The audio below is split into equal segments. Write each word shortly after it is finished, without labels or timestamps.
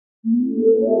With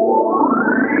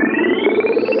your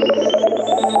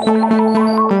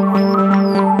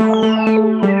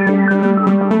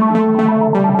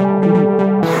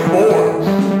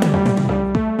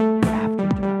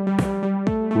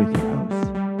hosts,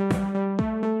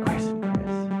 Chris and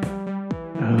Chris.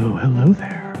 Oh, hello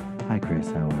there. Hi,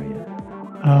 Chris. How are you?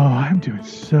 Oh, I'm doing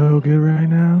so good right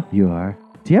now. You are?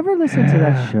 Do you ever listen to Yeah.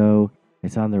 that show?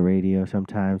 It's on the radio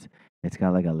sometimes. It's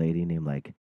got like a lady named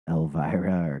like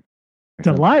Elvira or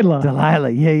something. Delilah.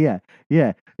 Delilah. Yeah.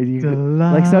 And you,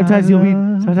 Delilah. like sometimes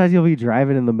you'll be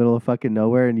driving in the middle of fucking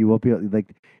nowhere and you won't be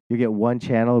like you get one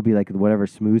channel, it'll be like whatever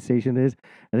smooth station it is,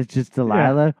 and it's just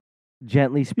Delilah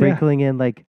gently sprinkling in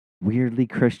like weirdly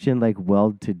Christian like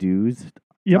well-to-dos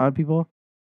on people.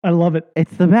 I love it.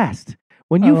 It's the best.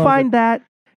 When I you love find that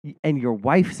and your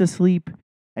wife's asleep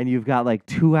and you've got like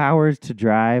 2 hours to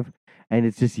drive and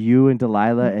it's just you and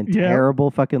Delilah and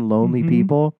terrible fucking lonely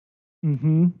people.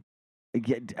 Mm-hmm.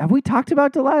 Have we talked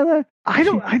about Delilah? We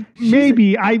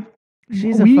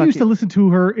used to listen to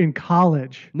her in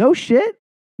college. No shit?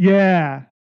 Yeah.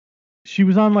 She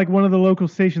was on like one of the local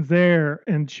stations there,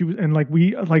 and she was, and like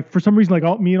we, like for some reason, like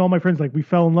me and all my friends, like we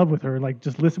fell in love with her, and like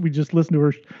we just listened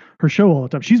to her show all the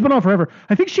time. She's been on forever.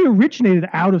 I think she originated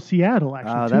out of Seattle,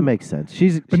 actually. Oh, that makes sense.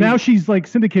 Now she's like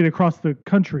syndicated across the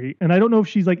country, and I don't know if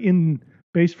she's like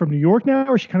based from New York now,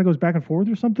 or she kind of goes back and forth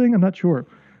or something. I'm not sure.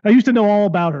 I used to know all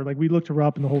about her. Like we looked her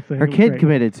up and the whole thing. Her kid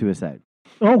committed suicide.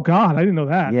 Oh God, I didn't know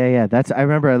that. Yeah. I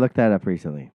remember I looked that up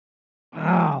recently.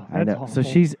 Wow, that's I know. awful.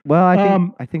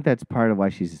 So I think that's part of why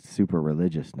she's super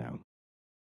religious now.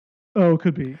 Oh, it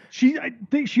could be. I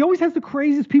think she always has the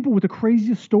craziest people with the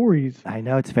craziest stories. I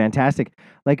know, it's fantastic.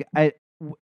 Like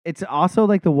it's also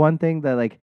like the one thing that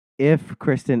like if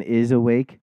Kristen is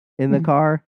awake in the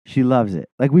car, she loves it.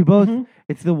 Like we both,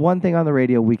 it's the one thing on the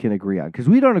radio we can agree on because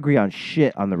we don't agree on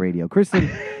shit on the radio. Kristen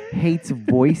hates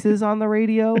voices on the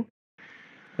radio.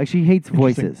 Like she hates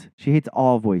voices. She hates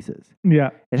all voices. Yeah.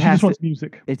 She just wants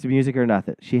music. It's music or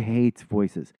nothing. She hates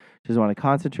voices. She doesn't want to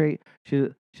concentrate. She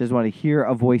doesn't want to hear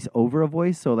a voice over a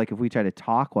voice. So like if we try to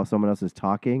talk while someone else is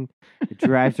talking, it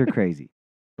drives her crazy.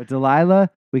 But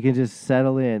Delilah, we can just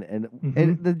settle in and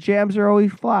the jams are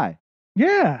always fly.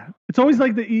 Yeah. It's always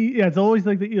like the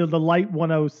light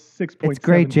 106.7 It's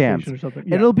great jams. or something.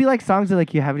 Yeah. It'll be like songs that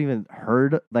like you haven't even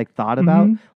heard, like thought about,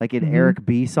 like an Eric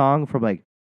B song from like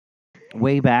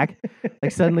way back.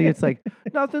 Like suddenly it's like,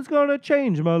 nothing's gonna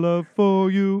change my love for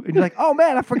you. And you're like, oh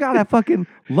man, I forgot I fucking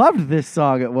loved this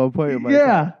song at one point in my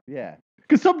time. Yeah.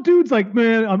 Because some dude's like,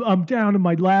 man, I'm down to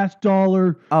my last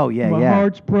dollar. Oh yeah, my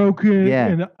heart's broken.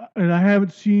 Yeah. And I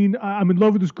haven't seen, I'm in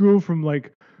love with this girl from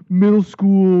like middle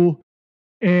school.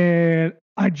 And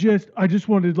I just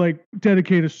wanted to like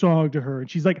dedicate a song to her.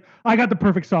 And she's like, I got the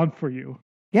perfect song for you.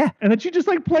 Yeah. And then she just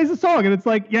like plays a song and it's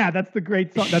like, yeah, that's the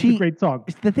great song. That's a great song.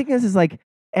 The thing is like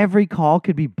every call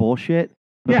could be bullshit,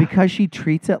 but because she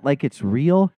treats it like it's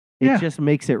real, it just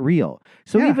makes it real.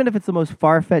 So even if it's the most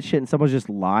far-fetched shit and someone's just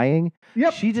lying,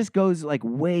 she just goes like,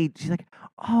 wait, she's like,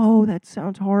 oh, that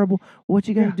sounds horrible. What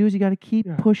you got to do is you got to keep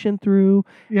pushing through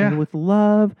and with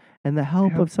love and the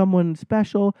help of someone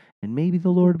special and maybe the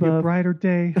Lord above. A brighter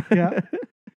day. Yeah.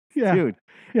 Yeah. Dude.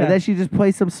 Yeah. And then she just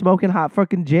plays some smoking hot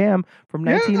fucking jam from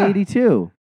 1982.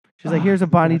 She's like, here's a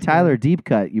Bonnie Tyler deep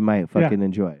cut you might fucking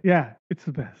enjoy. Yeah, it's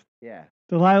the best. Yeah.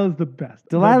 Delilah's the best.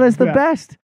 Delilah's the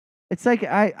best. It's like,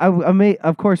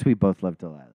 of course we both love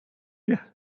Delilah. Yeah.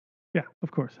 Yeah,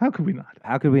 of course. How could we not?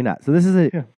 How could we not? So this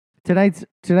is tonight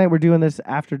we're doing this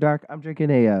after dark. I'm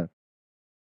drinking a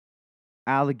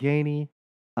Allegheny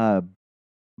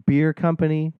beer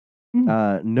company,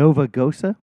 Nova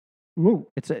Gosa. Ooh.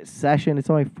 It's a session. It's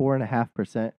only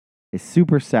 4.5%. It's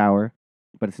super sour,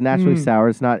 but it's naturally sour.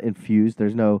 It's not infused.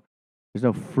 There's no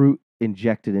fruit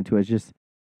injected into it. It's just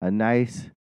a nice,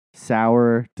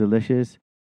 sour, delicious,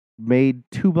 made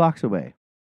 2 blocks away.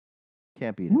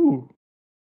 Can't beat it. Ooh.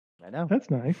 I know. That's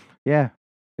nice. Yeah.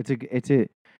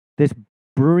 This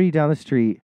brewery down the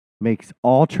street makes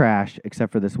all trash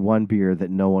except for this one beer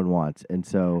that no one wants. And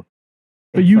so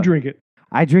but you drink it.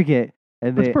 I drink it.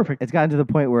 And that's perfect. It's gotten to the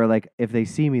point where, like, if they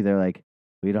see me, they're like,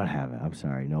 we don't have it. I'm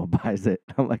sorry. No one buys it.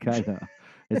 I'm like, I know.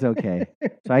 It's okay.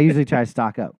 So I usually try to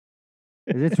stock up.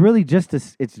 It's really just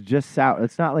it's just sour.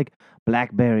 It's not like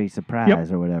blackberry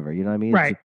surprise or whatever. You know what I mean?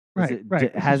 Right.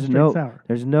 It has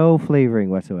there's no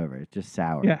flavoring whatsoever. It's just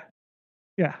sour.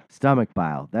 Yeah. Stomach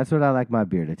bile. That's what I like my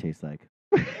beer to taste like.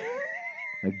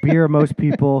 Like beer most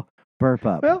people burp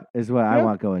up is what I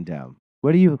want going down.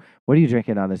 What are you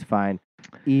drinking on this fine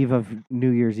eve of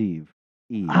New Year's Eve?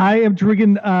 I am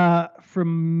drinking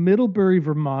from Middlebury,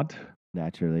 Vermont.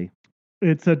 Naturally.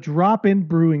 It's a drop-in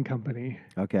brewing company.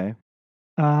 Okay.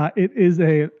 It is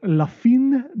a La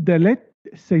Fin de Lait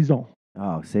Saison.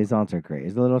 Oh, saisons are great.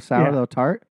 Is it a little sour, a little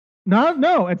tart?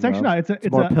 No, it's actually not.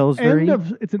 It's more Pillsbury.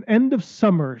 It's an end of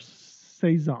summer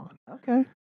saison. Okay.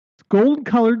 It's golden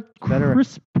colored,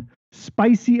 crisp,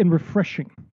 spicy, and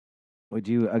refreshing. Would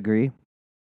you agree?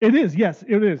 It is. Yes,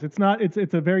 it is. It's not. It's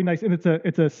a very nice, and it's a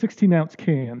 16-ounce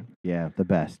can. Yeah, the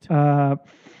best.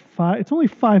 It's only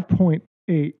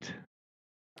 5.8.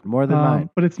 More than mine.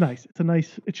 But it's nice.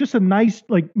 It's just a nice,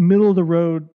 like, middle of the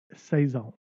road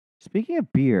saison. Speaking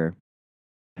of beer,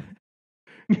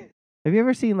 have you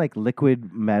ever seen like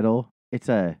Liquid Metal? It's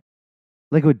a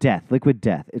Liquid Death.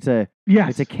 It's a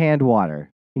canned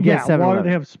water. You get water.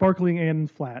 They have sparkling and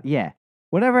flat. Yeah.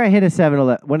 Whenever I hit a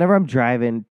 7-Eleven, whenever I'm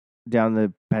driving down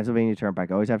the Pennsylvania Turnpike,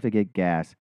 I always have to get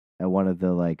gas at one of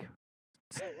the like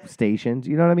stations.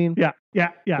 You know what I mean?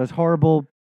 Yeah. Those horrible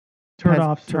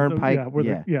turn-offs. Turnpike.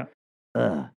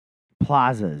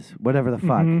 Plazas, whatever the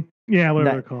fuck. Mm-hmm. Yeah,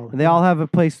 whatever they're called. And they all have a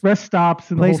place. Rest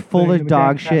stops. And place full of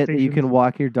dog shit that you can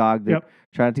walk your dog. Try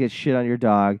not to get shit on your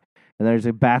dog. And there's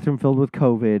a bathroom filled with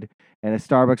COVID and a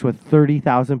Starbucks with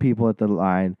 30,000 people at the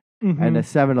line and a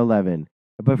 7-Eleven.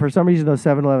 But for some reason, those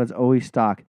 7-Elevens always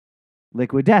stock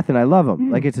Liquid Death, and I love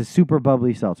them. Like, it's a super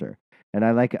bubbly seltzer. And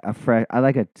I like a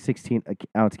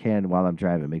 16-ounce can while I'm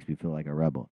driving. It makes me feel like a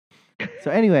rebel.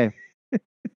 So anyway,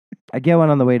 I get one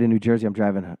on the way to New Jersey. I'm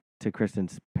driving to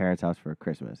Kristen's parents' house for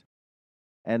Christmas.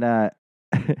 And and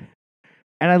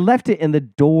I left it in the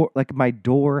door. Like, my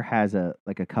door has a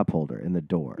cup holder in the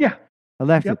door. Yeah. I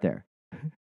left it there.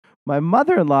 My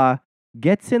mother-in-law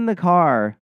gets in the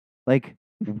car like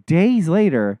days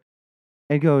later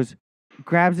and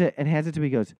grabs it and hands it to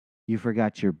me. Goes, "You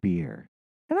forgot your beer."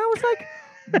 And I was like,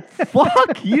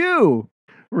 "Fuck you."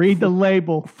 Read the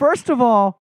label. First of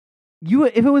all,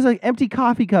 if it was an empty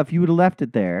coffee cup, you would have left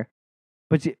it there.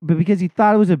 But because you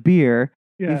thought it was a beer,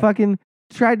 you fucking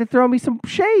tried to throw me some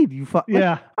shade. I'm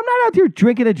not out here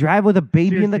drinking and drive with a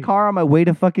baby in the car on my way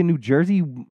to fucking New Jersey.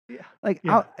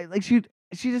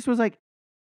 She just was like,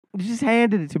 she just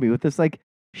handed it to me with this like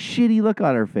shitty look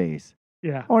on her face.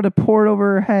 Yeah. I wanted to pour it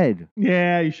over her head.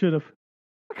 Yeah, you should have.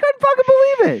 I couldn't fucking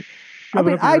believe it.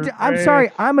 I'm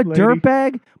sorry, I'm a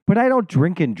dirtbag, but I don't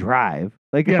drink and drive.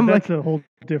 Like, yeah, that's a whole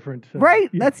different. Right?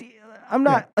 Yeah. I'm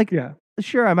not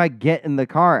sure, I might get in the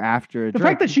car after a the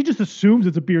drink. fact that she just assumes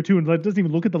it's a beer too and doesn't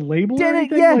even look at the label or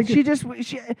anything. Yeah, like she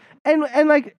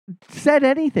like said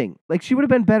anything. Like, she would have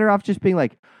been better off just being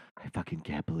like, I fucking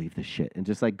can't believe this shit, and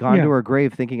just like gone to her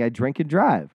grave thinking I drink and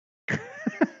drive.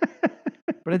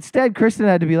 But instead, Kristen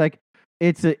had to be like,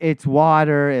 it's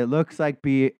water. It looks like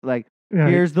beer. Like,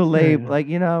 here's the label. Like,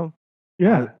 you know.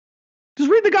 Yeah. Just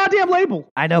read the goddamn label.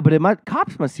 I know, but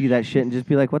cops must see that shit and just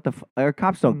be like, what the or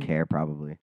cops don't care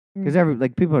probably. Because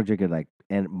people are drinking like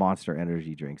Monster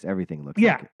energy drinks. Everything looks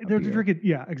like they're drinking.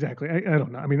 Yeah, exactly. I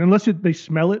don't know. I mean, unless they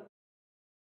smell it.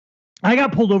 I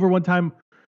got pulled over one time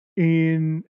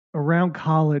around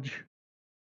college,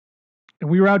 and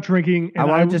we were out drinking. And I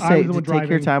wanted to say to take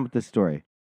your time with this story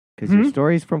because your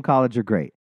stories from college are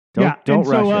great. Don't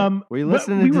rush it. Were you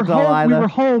listening to Delilah? We were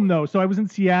home though, so I was in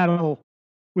Seattle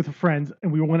with friends,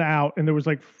 and we went out, and there was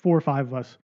like 4 or 5 of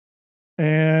us.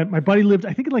 And my buddy lived,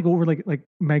 I think, in over like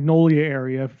Magnolia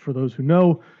area, for those who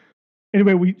know.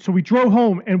 Anyway, we drove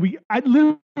home, and I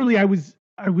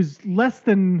was less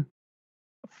than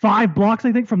 5 blocks,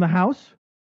 I think, from the house,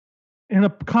 and a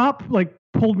cop like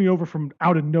pulled me over from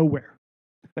out of nowhere.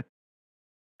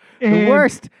 The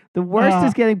worst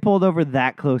is getting pulled over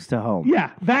that close to home.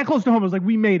 Yeah, that close to home. I was like,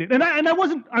 we made it, and I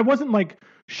wasn't like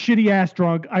shitty ass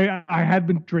drunk. I had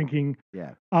been drinking.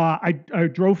 Yeah. I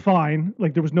drove fine.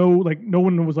 Like, there was no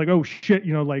one was like, oh shit,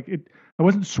 like it. I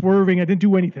wasn't swerving. I didn't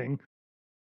do anything.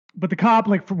 But the cop,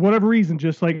 like, for whatever reason,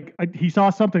 just like he saw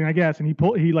something, I guess, and he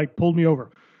pulled me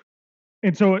over.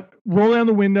 And so roll down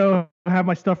the window, I have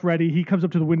my stuff ready. He comes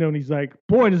up to the window and he's like,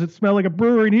 boy, does it smell like a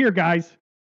brewery in here, guys.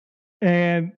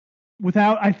 And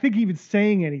without, I think, even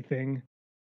saying anything,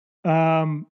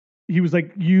 he was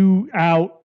like, you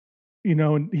out,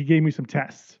 and he gave me some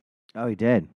tests. Oh, he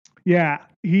did? Yeah.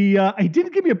 He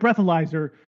didn't give me a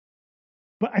breathalyzer,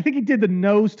 but I think he did the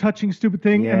nose touching stupid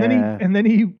thing. Yeah. And then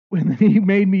he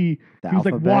made me, he was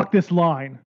like, walk this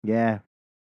line. Yeah.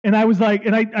 And I was like,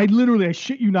 and I literally, I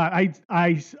shit you not,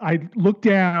 I looked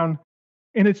down,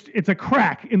 and it's a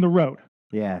crack in the road.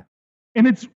 Yeah. And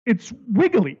it's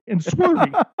wiggly and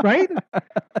swervy, right?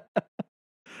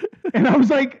 And I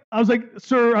was like,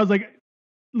 sir,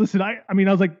 listen, I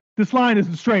was like, this line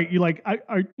isn't straight. You like,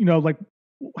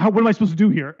 what am I supposed to do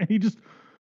here? And he just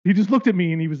looked at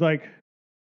me and he was like,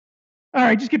 all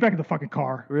right, just get back in the fucking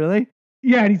car. Really?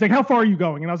 Yeah, and he's like, "How far are you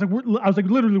going?" And I was like,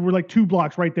 "Literally, we're like 2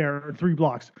 blocks right there, or 3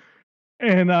 blocks."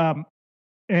 And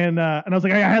I was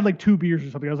like, I had like 2 beers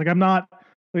or something. I was like, I'm not,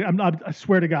 I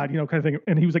swear to God, kind of thing.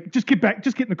 And he was like, just get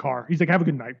in the car. He's like, have a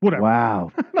good night, whatever.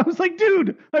 Wow. And I was like,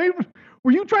 dude,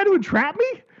 were you trying to entrap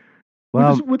me?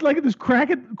 Well, with like this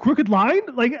crooked line?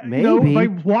 Like, maybe. if I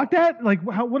walk that, like,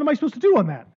 what am I supposed to do on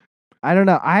that? I don't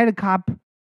know. I had a cop.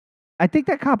 I think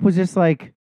that cop was just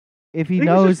like, if he was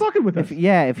just knows, fucking with us.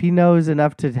 if he knows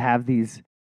enough to have these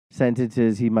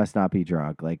sentences, he must not be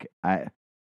drunk. Like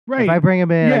Right. If I bring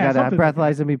him in, I gotta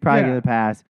breathalyze him. He's probably gonna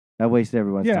pass. I wasted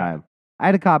everyone's time. I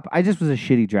had a cop. I just was a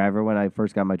shitty driver when I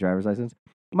first got my driver's license.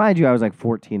 Mind you, I was like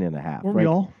 14 and a half. Weren't we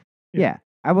all? Yeah.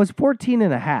 I was 14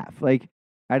 and a half. Like,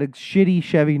 I had a shitty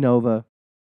Chevy Nova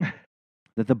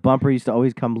that the bumper used to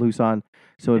always come loose on,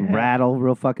 so it'd rattle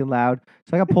real fucking loud.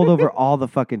 So I got pulled over all the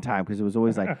fucking time because it was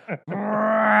always like,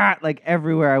 like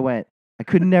everywhere I went. I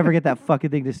could never get that fucking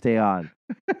thing to stay on.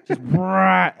 Just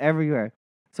everywhere.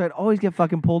 So I'd always get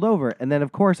fucking pulled over. And then,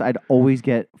 of course, I'd always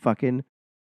get fucking,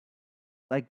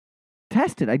 like,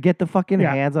 tested. I'd get the fucking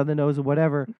hands on the nose or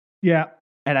whatever. Yeah.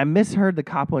 And I misheard the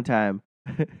cop one time.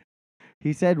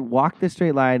 He said, walk the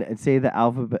straight line and say the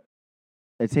alphabet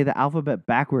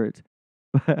backwards.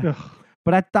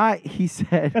 But I thought he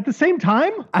said... At the same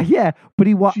time? Yeah, but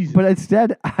but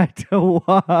instead, I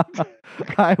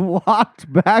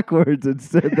walked backwards and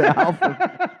said the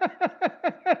alphabet.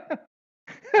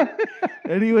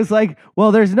 And he was like,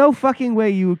 well, there's no fucking way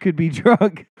you could be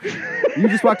drunk. You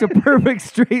just walked a perfect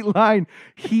straight line,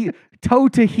 toe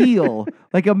to heel,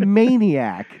 like a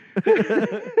maniac.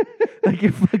 Like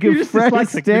a fucking Fred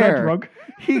Astaire.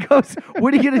 He goes,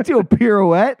 what are you going to do, a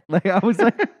pirouette? Like, I was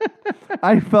like,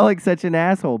 I felt like such an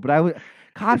asshole, but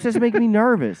cops just make me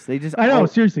nervous. They just, I know,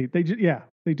 seriously. They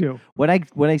do. When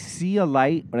I see a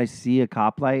light, when I see a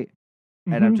cop light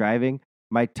and I'm driving,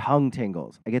 my tongue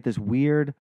tingles. I get this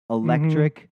weird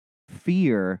electric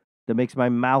fear that makes my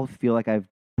mouth feel like I've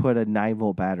put a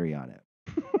 9-volt battery on it.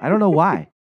 I don't know why.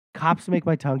 Cops make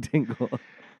my tongue tingle.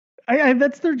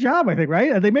 That's their job, I think,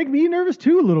 right? They make me nervous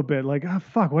too a little bit. Like, oh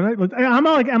fuck, I'm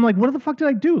like, what the fuck did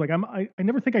I do? Like, I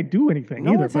never think I do anything.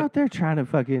 No one's out there trying to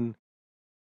fucking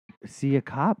see a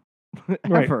cop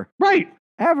ever, right?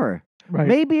 Ever, right?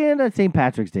 Maybe in a St.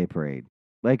 Patrick's Day parade.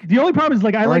 Like, the only problem is,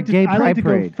 like, I like to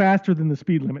go faster than the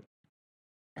speed limit.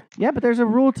 Yeah, but there's a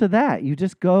rule to that. You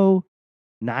just go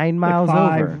 9 miles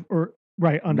over. Or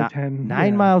under 10.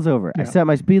 9 miles over. Yeah. I set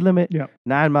my speed limit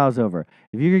 9 miles over.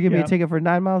 If you're going to give me a ticket for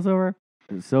 9 miles over,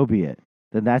 so be it.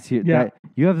 Then that's you.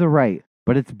 You have the right,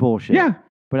 but it's bullshit. Yeah.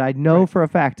 But I know for a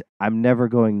fact I'm never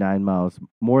going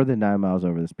more than 9 miles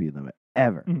over the speed limit.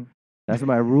 Ever. That's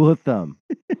my rule of thumb.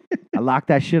 I lock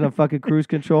that shit on fucking cruise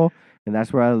control, and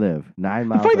that's where I live. 9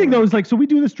 miles. The funny thing though is, like, so we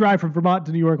do this drive from Vermont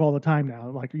to New York all the time now.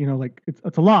 Like, like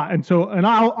it's a lot. And so, and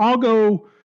I'll go,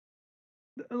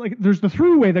 like, there's the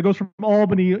throughway that goes from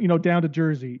Albany, down to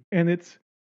Jersey, and it's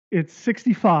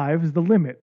 65 is the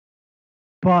limit.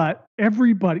 But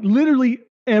literally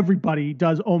everybody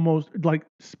does almost like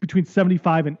between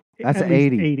 75 and that's at an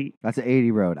least 80. 80. That's an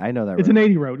 80 road. I know that. It's an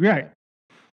 80 road, right?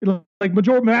 Like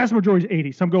mass majority is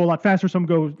 80. Some go a lot faster. Some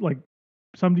go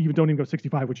some even don't even go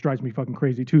 65, which drives me fucking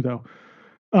crazy too, though.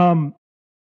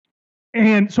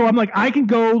 And so I'm like, I can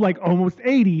go like almost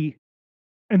 80,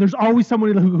 and there's always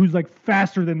someone who's like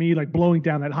faster than me, like blowing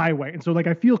down that highway. And so, like,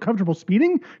 I feel comfortable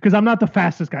speeding because I'm not the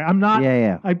fastest guy. I'm not.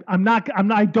 Yeah. I'm not.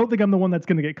 I don't think I'm the one that's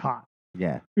going to get caught.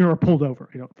 Yeah. Or pulled over.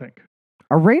 I don't think.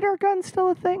 Are radar guns still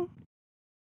a thing?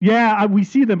 Yeah, we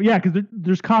see them. Yeah, because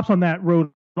there's cops on that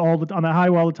road on that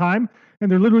highway all the time,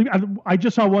 and they're literally. I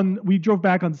just saw one. We drove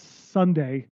back on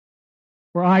Sunday,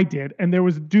 or I did, and there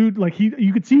was a dude, like,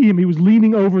 you could see him. He was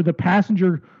leaning over the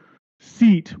passenger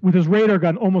seat with his radar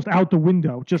gun almost out the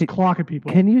window, just clocking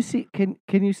people. Can you see? Can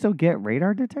you still get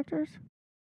radar detectors?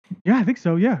 Yeah, I think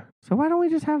so. Yeah. So why don't we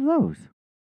just have those?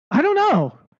 I don't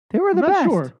know. They were the best.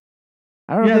 Sure.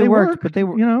 I don't know if they worked, but they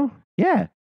were. Yeah.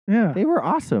 Yeah. They were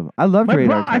awesome. I loved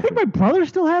radar. I think my brother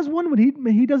still has one when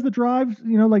he does the drives.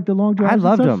 Like the long drives. I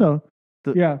loved them. So,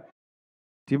 yeah.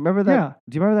 Do you remember that? Yeah.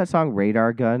 Do you remember that song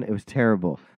 "Radar Gun"? It was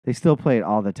terrible. They still play it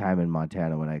all the time in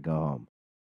Montana when I go home.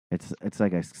 It's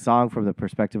like a song from the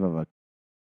perspective of a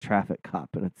traffic cop,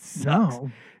 and it sucks. No.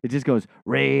 It just goes,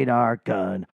 radar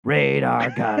gun.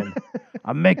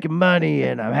 I'm making money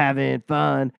and I'm having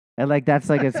fun. And like that's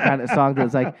like a kind of song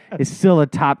that's like it's still a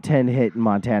top 10 hit in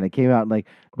Montana. It came out like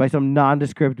by some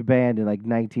nondescript band in like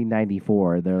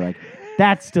 1994. They're like,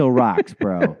 that still rocks,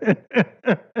 bro.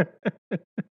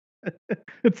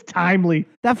 It's timely.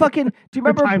 That fucking. Do you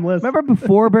remember? Remember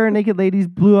before Bare Naked Ladies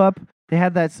blew up? They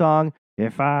had that song.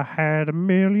 If I had $1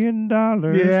 million.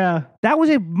 Yeah. That was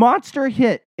a monster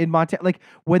hit in Montana. Like,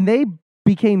 when they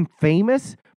became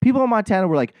famous, people in Montana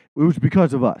were like, it was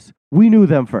because of us. We knew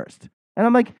them first. And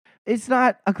I'm like, it's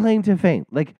not a claim to fame.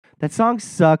 Like, that song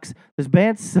sucks. This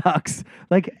band sucks.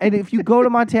 Like, and if you go to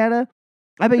Montana,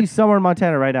 I bet you somewhere in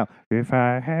Montana right now, if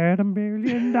I had $1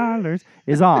 million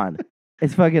is on.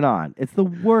 It's fucking on. It's the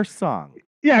worst song.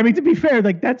 Yeah, I mean, to be fair,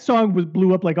 like that song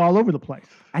blew up like all over the place.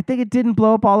 I think it didn't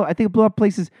blow up I think it blew up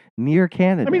places near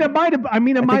Canada. I mean, it might have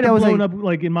blown up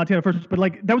like in Montana first, but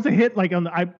like that was a hit. Like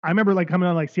I remember like coming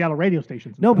on like Seattle radio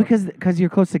stations. No, because you're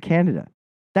close to Canada.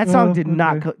 That song did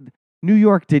not. New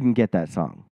York didn't get that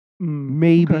song.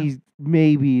 Maybe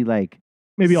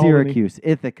Syracuse,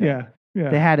 Ithaca. Yeah.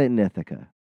 They had it in Ithaca.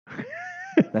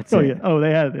 That's it. Yeah. Oh, they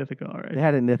had it in Ithaca. All right. They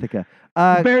had it in Ithaca.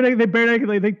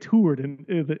 They toured in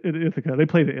Ithaca. They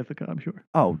played at Ithaca, I'm sure.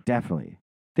 Oh, definitely.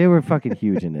 They were fucking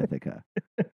huge in Ithaca.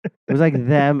 It was like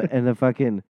them and the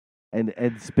fucking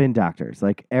and Spin Doctors,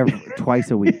 like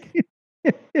twice a week.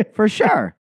 For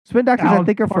sure. Spin Doctors, I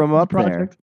think, are from up there.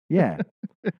 Yeah.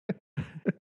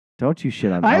 Don't you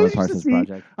shit on Alan Parsons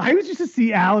Project. I always used to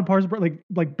see Alan Parsons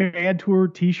like band tour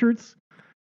T-shirts.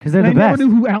 Because they're the best. I never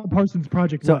knew who Alan Parsons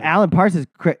Project was. So Alan Parsons,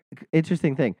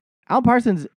 interesting thing. Alan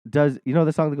Parsons does, you know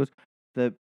the song that goes,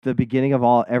 the beginning of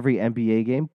every NBA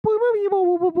game? You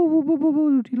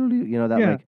know that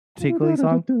like tickly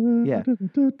song? Yeah.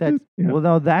 Well,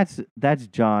 no, that's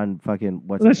John fucking,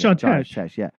 that's John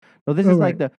Tesh. Yeah. No, this is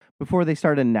like before they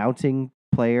start announcing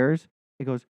players, it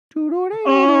goes, yeah.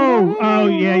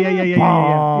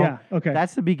 Okay.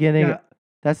 That's the beginning. Yeah.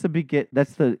 That's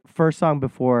the first song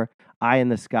before Eye in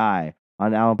the Sky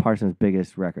on Alan Parsons'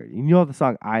 biggest record. You know the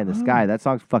song Eye in the Sky. That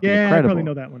song's fucking incredible. I probably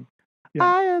know that one. Yeah.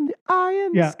 I am the eye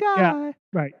in the sky. Yeah.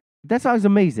 Right. That song's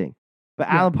amazing. But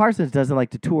Alan Parsons doesn't like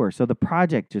to tour, so the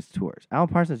project just tours. Alan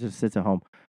Parsons just sits at home,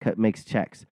 makes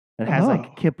checks, and has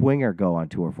like Kip Winger go on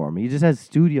tour for him. He just has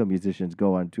studio musicians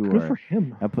go on tour. Good for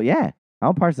him.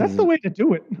 Alan Parsons. That's the way to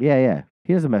do it. Yeah.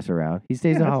 He doesn't mess around. He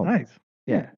stays at home. That's nice.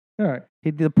 Yeah. All right.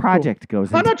 The project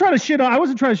goes. I'm not trying to shit on. I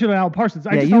wasn't trying to shit on Alan Parsons.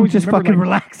 You just fucking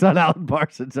relax on Alan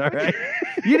Parsons, all right?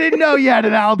 You didn't know you had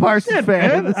an Alan Parsons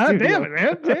fan in the studio. Damn it,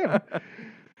 man! Damn.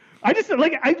 I just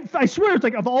like I swear it's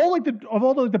like of all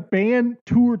the band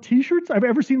tour T-shirts I've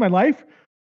ever seen in my life,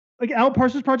 like Alan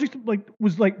Parsons Project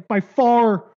was by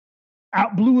far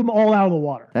blew them all out of the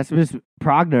water. That's just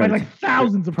prog nerds. Like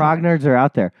thousands of prog nerds are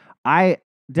out there. I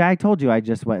told you I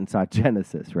just went and saw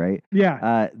Genesis, right?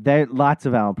 Yeah. There are lots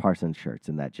of Alan Parsons shirts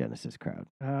in that Genesis crowd.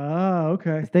 Oh,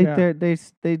 okay.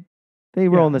 They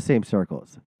roll in the same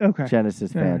circles. Okay.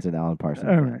 Genesis fans and Alan Parsons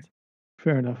fans. Right.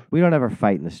 Fair enough. We don't ever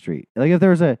fight in the street. Like if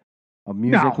there was a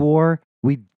music war,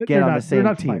 we'd get on the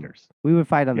same team. Fighters. We would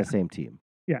fight on the same team.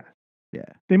 Yeah. Yeah.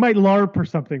 They might LARP or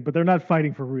something, but they're not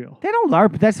fighting for real. They don't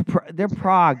LARP. They're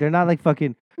prog. They're not like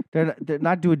fucking. They're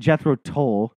not doing Jethro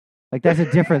Tull. Like that's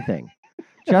a different thing.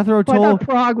 Jethro Tull.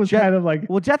 Prague was kind of like.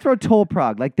 Well, Jethro Tull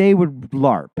Prague, like they would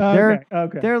LARP.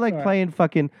 They're like playing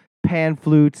fucking pan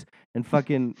flutes and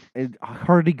fucking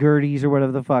hurdy-gurdies or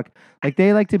whatever the fuck. Like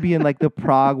they like to be in like the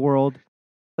prog world.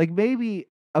 Like maybe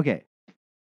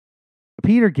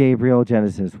Peter Gabriel,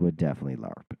 Genesis would definitely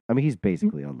LARP. I mean, he's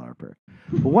basically a LARPer.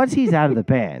 But once he's out of the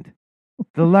band,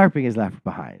 the LARPing is left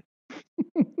behind.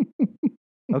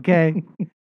 Okay,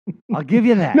 I'll give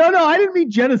you that. No, I didn't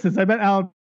mean Genesis. I meant Alan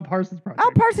Parsons Project.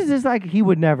 Alan Parsons is like he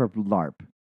would never LARP.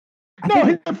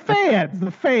 The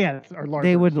fans are LARPers.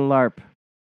 They wouldn't LARP.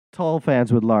 Tull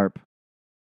fans would LARP.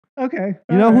 Okay.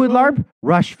 You know who would LARP?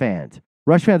 Rush fans.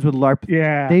 Rush fans would LARP.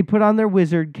 Yeah. They'd put on their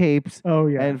wizard capes. Oh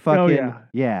yeah. And fucking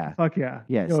Fuck yeah.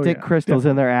 Yeah. Stick crystals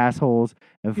in their assholes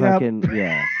and fucking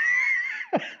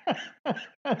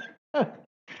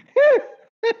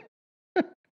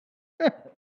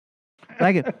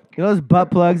Like you know those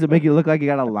butt plugs that make you look like you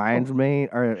got a lion's mane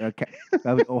or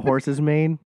a horse's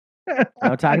mane? You know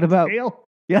what I'm talking about? Tail?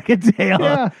 Yeah, like a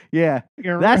tail. Yeah.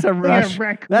 That's a Rush.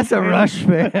 That's a Rush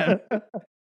fan.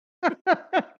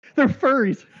 They're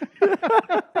furries.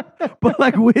 But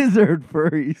like wizard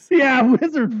furries. Yeah,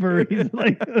 wizard furries.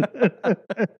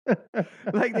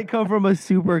 Like they come from a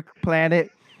super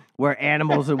planet where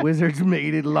animals and wizards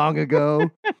mated long ago.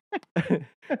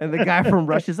 And the guy from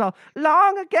Rush is all,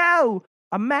 long ago,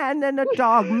 a man and a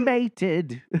dog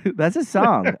mated. That's a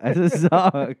song.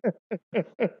 A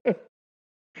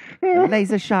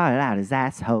laser shot out his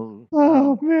asshole.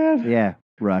 Oh, man. Yeah,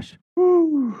 Rush.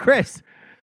 Chris.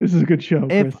 This is a good show,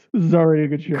 Chris. This is already a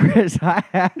good show. Chris, I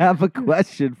have a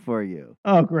question for you.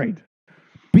 Oh, great.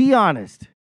 Be honest.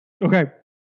 Okay.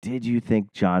 Did you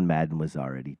think John Madden was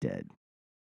already dead?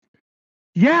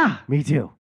 Yeah. Me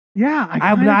too. Yeah,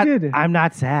 I did. I'm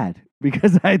not sad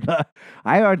because I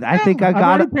think I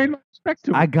got it. Paid my respects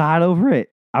to him. I got over it.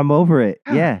 I'm over it.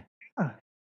 Yeah.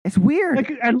 It's weird.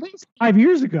 Like at least 5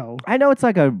 years ago. I know it's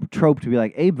like a trope to be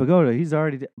like Abe Vigoda, he's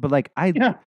already but like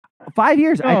 5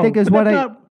 years I think is what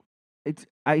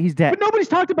he's dead. But nobody's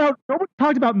talked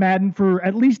about Madden for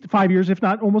at least 5 years, if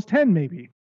not almost 10 maybe.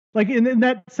 Like in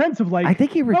that sense of like I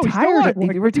think he retired.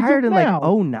 He retired in like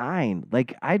 2009.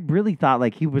 Like I really thought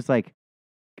like he was like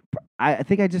I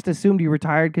think I just assumed he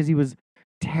retired because he was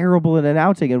terrible in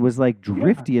announcing and was like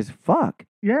drifty as fuck.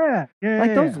 Yeah.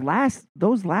 Like those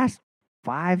last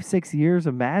 5-6 years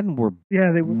of Madden were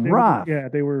rough.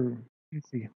 They were. Let's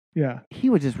see. Yeah,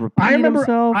 he would just repeat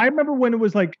himself. I remember when it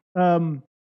was like there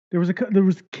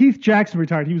was Keith Jackson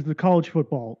retired. He was the college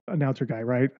football announcer guy,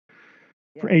 right?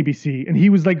 For ABC, and he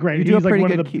was like great. You do a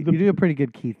pretty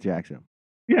good Keith Jackson.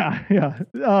 Yeah.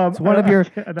 It's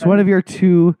one of your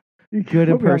two good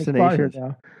impersonations.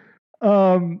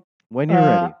 When you're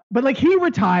ready. But like he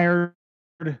retired.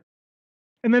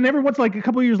 And then everyone's like a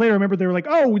couple of years later, I remember they were like,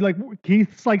 "Oh, like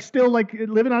Keith's like still like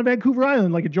living on Vancouver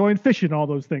Island, like enjoying fishing and all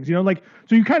those things, you know." Like,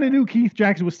 so you kind of knew Keith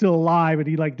Jackson was still alive and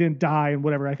he like didn't die and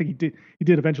whatever. I think he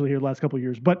did eventually here the last couple of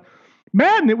years. But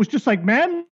Madden, it was just like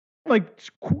Madden, like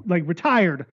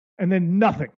retired and then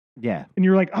nothing. Yeah. And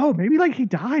you're like, oh, maybe like he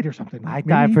died or something. I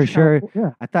thought for sure.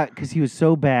 Yeah. I thought because he was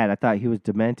so bad, I thought he was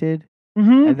demented,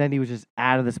 and then he was just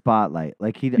out of the spotlight.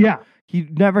 Like he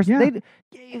never.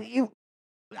 Yeah.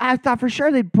 I thought for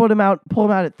sure they'd pull him out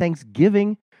at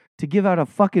Thanksgiving to give out a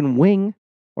fucking wing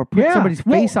or put somebody's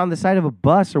face on the side of a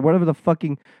bus or whatever the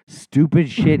fucking stupid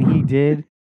shit he did.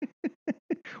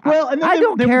 Well, and I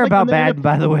don't care about Madden,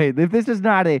 by the way. If this is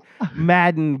not a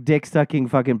Madden dick sucking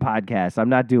fucking podcast, I'm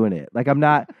not doing it. Like I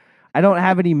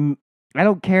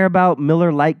don't care about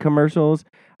Miller Lite commercials.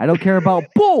 I don't care about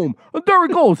boom, there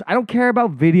it goes. I don't care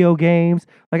about video games.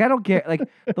 Like I don't care. Like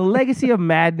the legacy of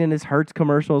Madden and his Hertz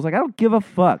commercials. Like I don't give a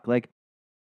fuck. Like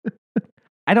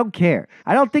I don't care.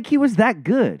 I don't think he was that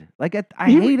good. Like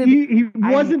I hated. He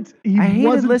wasn't. I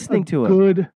hated listening to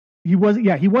him. He wasn't.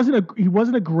 Yeah, he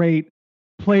wasn't a great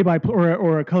play-by-play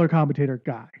or a color commentator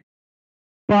guy.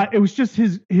 But it was just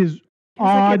his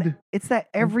odd. Like it's that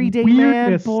everyday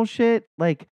man bullshit.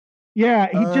 Like. Yeah,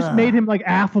 he just made him like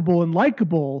affable and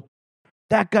likable.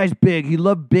 That guy's big. He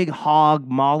loved big hog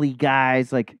Molly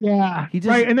guys. Like he just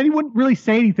right, and then he wouldn't really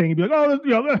say anything. He'd be like, "Oh,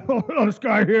 this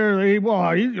guy here, he's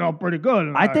pretty good."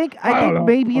 And I think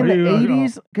maybe in the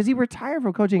 80s because he retired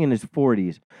from coaching in his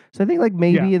 40s. So I think like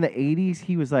maybe in the 80s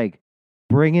he was like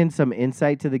bringing some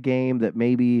insight to the game that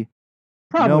maybe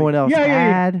no one else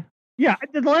had. Yeah,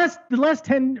 the last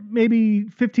 10 maybe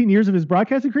 15 years of his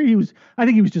broadcasting career, I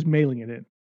think he was just mailing it in.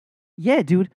 Yeah,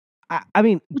 dude. I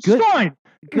mean, good. Fine.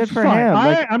 Good for him.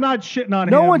 Like, I'm not shitting on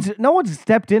him. No one's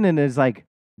stepped in and is like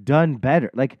done better.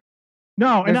 Like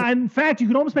no, and in fact, you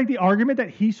could almost make the argument that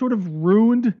he sort of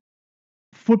ruined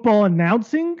football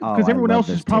announcing because everyone else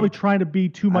is probably trying to be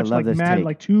too much like Madden,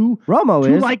 like too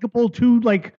likable, too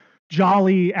like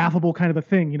jolly, affable kind of a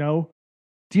thing, you know.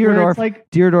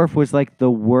 Deerdorf was like the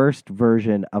worst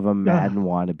version of a Madden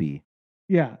wannabe.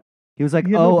 Yeah, he was like,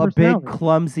 a big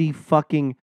clumsy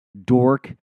fucking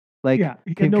dork, like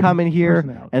can come in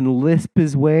here and lisp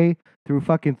his way through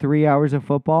fucking 3 hours of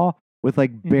football with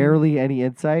like barely any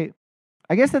insight.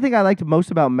 I guess the thing I liked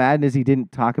most about Madden is he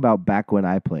didn't talk about back when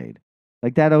I played.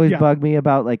 Like that always bugged me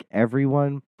about like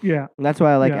everyone. Yeah, and that's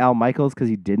why I like Al Michaels because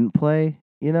he didn't play.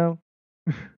 You know.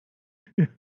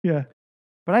 Yeah.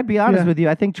 But I'd be honest with you,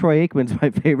 I think Troy Aikman's my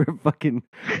favorite fucking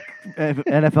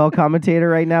NFL commentator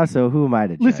right now. So who am I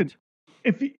to judge? Listen.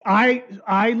 If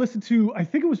I listened to, I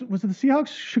think it was it the Seahawks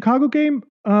Chicago game,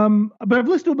 but I've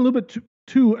listened to him a little bit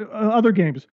to other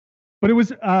games, but it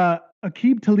was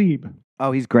Aqib Talib.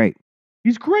 Oh, he's great.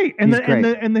 He's great, and the guy who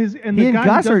does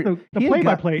the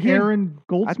play-by-play, Aaron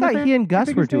Goldsmith. I thought he and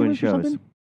Gus were doing shows.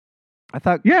 I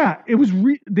thought, it was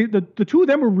the two of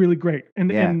them were really great,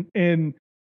 and Aqib,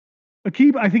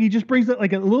 I think he just brings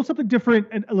like a little something different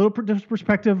and a little different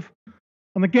perspective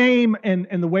on the game and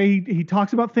the way he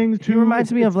talks about things too. He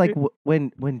reminds me of like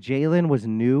when Jalen was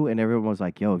new and everyone was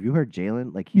like, "Yo, have you heard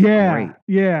Jalen? Like he's great."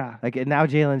 Yeah. Like and now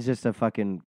Jalen's just a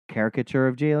fucking caricature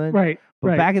of Jalen. Right.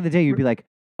 But back in the day, you'd be like,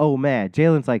 "Oh man,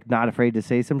 Jalen's like not afraid to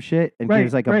say some shit and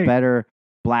gives like a better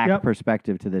black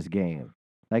perspective to this game."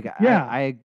 Like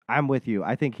I'm with you.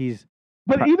 I think he's.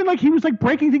 But even like he was like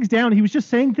breaking things down, he was just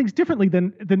saying things differently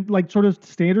than like sort of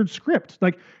standard script.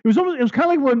 Like it was kind of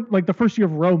like when like the first year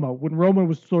of Romo, when Romo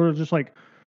was sort of just like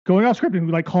going out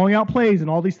scripting, like calling out plays and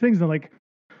all these things, and like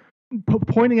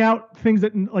pointing out things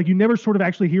that like you never sort of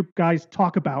actually hear guys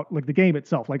talk about, like the game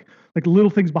itself, like little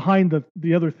things behind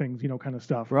the other things, kind of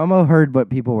stuff. Romo heard what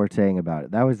people were saying about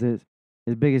it. That was his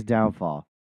biggest downfall,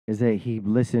 is that he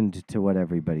listened to what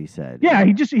everybody said. Yeah,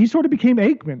 he sort of became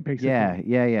Aikman, basically.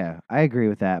 Yeah. I agree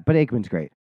with that. But Aikman's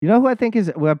great. You know who I think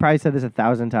is? Well, I probably said this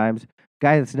 1,000 times.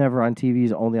 Guy that's never on TV,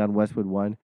 is only on Westwood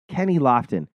One. Kenny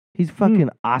Lofton. He's fucking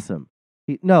awesome.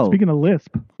 Speaking of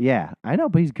lisp. Yeah, I know,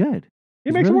 but he's good.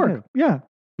 He makes it work. Good. Yeah.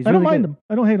 I don't mind him.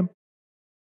 I don't hate him.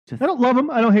 I don't love him.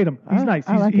 I don't hate him. He's nice.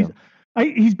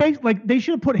 He's based like they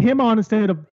should have put him on instead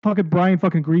of fucking Brian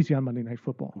fucking Greasy on Monday Night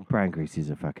Football. Brian Greasy's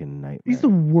a fucking nightmare. He's the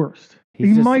worst.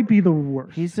 He might be the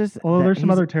worst. He's just. There's some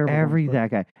other terrible.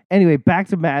 That guy. Anyway, back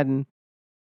to Madden.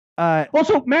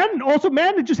 Also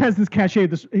Madden just has this cachet.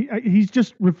 He's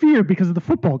just revered because of the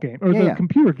football game or the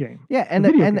computer game. Yeah, and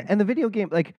the video game.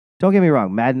 Like, don't get me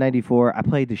wrong, Madden 94. I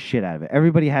played the shit out of it.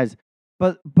 Everybody has,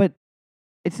 but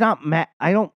it's not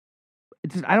I don't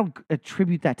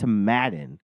attribute that to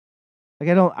Madden. Like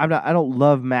I don't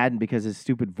love Madden because his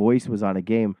stupid voice was on a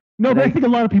game. No, but I think a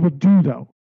lot of people do though.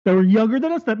 That were younger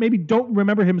than us that maybe don't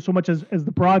remember him so much as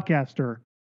the broadcaster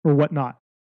or whatnot.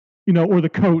 Or the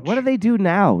coach. What do they do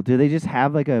now? Do they just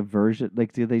have like a version?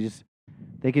 Like, they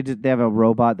have a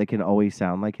robot that can always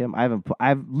sound like him? I've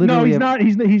literally. No,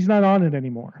 he's not on it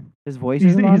anymore. His voice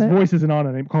isn't on it? His voice isn't on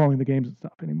it. I'm calling the games and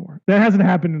stuff anymore. That hasn't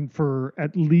happened for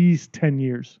at least 10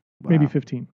 years, maybe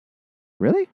 15.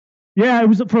 Really? Yeah, it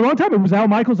was for a long time. It was Al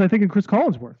Michaels, I think, and Chris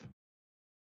Collinsworth.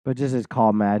 But just as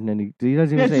call Madden, and he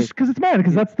doesn't even say. Just because it's Madden,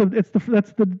 because that's the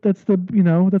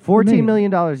 $14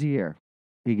 million a year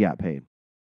he got paid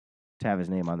to have his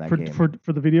name on that game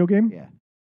for the video game. Yeah,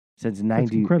 since 90.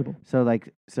 That's incredible.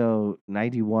 So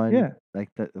 91. Yeah, like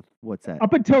what's that?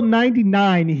 Up until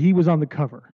 99, he was on the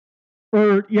cover.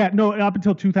 Up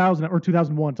until 2000 or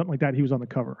 2001, something like that, he was on the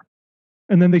cover,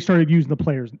 and then they started using the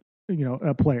players,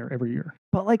 a player every year.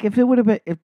 But like, if it would have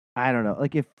been, I don't know,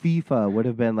 like if FIFA would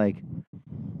have been like,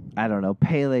 I don't know,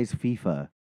 Pele's FIFA.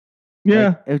 Yeah,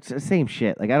 like, it's the same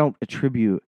shit. Like I don't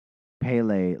attribute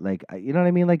Pele, like you know what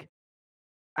I mean, like.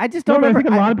 I just don't remember. I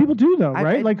think a lot of people do, though,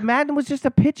 right? Like Madden was just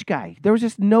a pitch guy. There was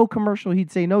just no commercial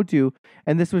he'd say no to,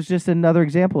 and this was just another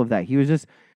example of that. He was just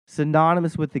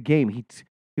synonymous with the game. He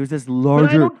was this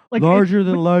larger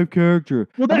than life character.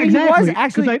 Well,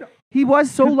 exactly. He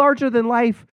was so larger than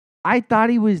life. I thought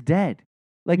he was dead.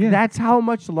 Like that's how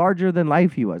much larger than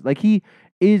life he was. Like he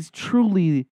is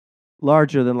truly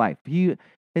larger than life. People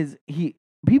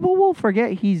will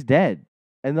forget he's dead,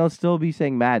 and they'll still be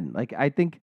saying Madden. Like I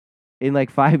think. In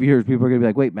like 5 years, people are gonna be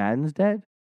like, "Wait, Madden's dead."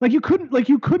 Like you couldn't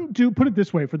do. Put it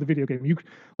this way for the video game,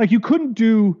 you couldn't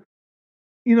do,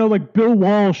 like Bill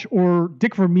Walsh or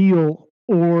Dick Vermeil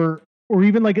or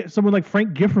even like someone like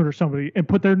Frank Gifford or somebody and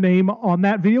put their name on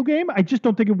that video game. I just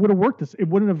don't think it would have worked. It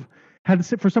wouldn't have had to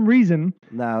sit for some reason.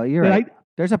 No, you're right.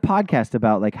 There's a podcast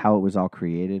about like how it was all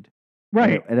created.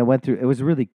 Right. And it went through. It was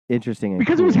really interesting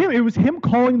because cool. It was him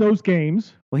calling those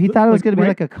games. Well, he thought it was going to be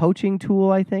like a coaching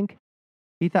tool. I think.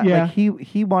 He thought like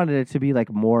he wanted it to be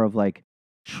like more of like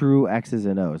true X's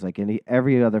and O's. Like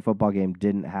every other football game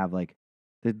didn't have like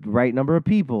the right number of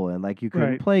people and like you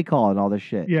couldn't play call and all this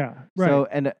shit. Yeah. Right. So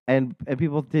and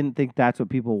people didn't think that's what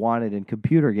people wanted in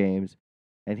computer games.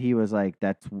 And he was like,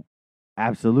 that's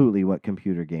absolutely what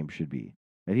computer games should be.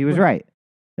 And he was right.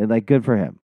 And like good for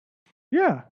him.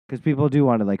 Yeah. Because people do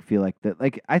want to like feel like that.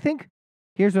 Like I think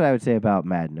here's what I would say about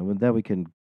Madden, and then we can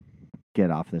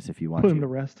get off this if you want to. Put him to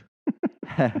rest.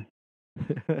 I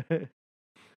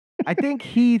think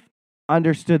he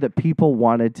understood that people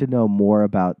wanted to know more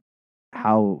about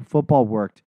how football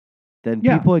worked than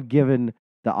people had given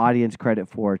the audience credit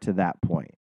for to that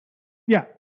point. Yeah.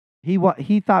 He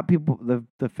thought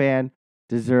the fan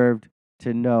deserved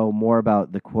to know more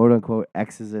about the quote unquote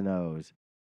X's and O's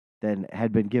than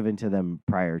had been given to them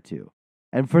prior to.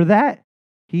 And for that,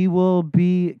 he will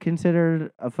be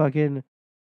considered a fucking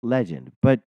legend.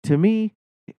 But to me,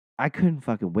 I couldn't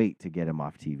fucking wait to get him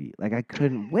off TV. Like I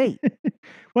couldn't wait.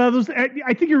 Well,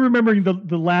 I think you're remembering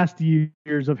the last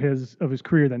years of his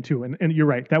career then too, and you're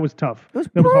right. That was tough. It was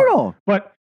brutal.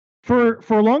 But for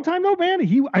a long time though, man,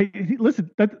 he was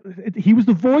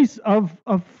the voice of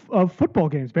football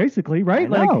games basically,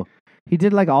 right? I know. He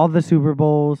did like all the Super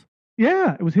Bowls.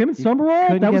 Yeah, it was him and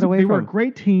Summerall. They were a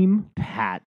great team.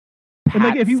 Pat And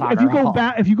like if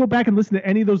you go back and listen to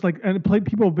any of those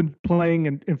people have been playing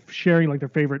and sharing like their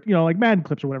favorite like Madden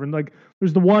clips or whatever, and like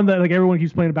there's the one that like everyone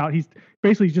keeps playing about. He's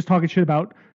just talking shit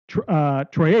about Troy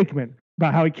Aikman,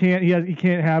 about how he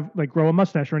can't have like grow a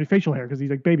mustache or any facial hair because he's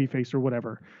like baby face or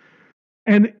whatever.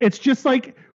 And it's just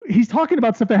like he's talking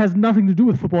about stuff that has nothing to do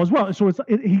with football as well. So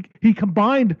he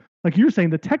combined, like you're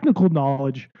saying, the technical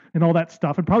knowledge and all that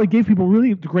stuff, and probably gave people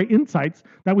really great insights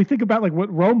that we think about, like what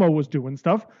Romo was doing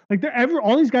stuff. Like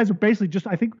all these guys are basically just,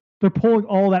 I think they're pulling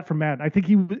all that from Madden. I think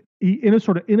he in a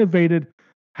sort of innovated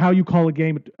how you call a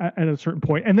game at a certain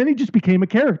point, and then he just became a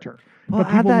character. Well,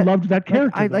 but people loved that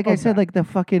character. Like I said, like the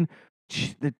fucking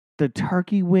the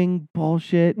turkey wing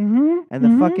bullshit and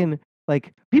the fucking.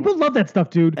 Like people love that stuff,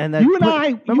 dude. And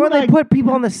remember when they put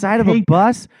people on the side of a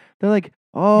bus? They're like,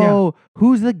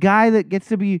 who's the guy that gets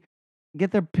to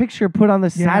get their picture put on the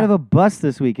side of a bus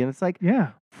this week? And it's like,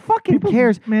 fucking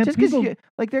cares, man. Just because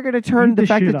like they're gonna turn the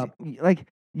fact that like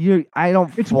I don't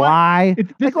fly.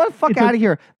 Like, what the fuck out of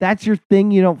here? That's your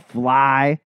thing. You don't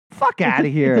fly. Fuck out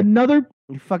of here. It's another.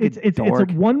 You fucking it's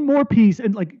one more piece,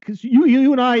 and like because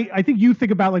you and I think you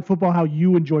think about like football, how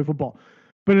you enjoy football.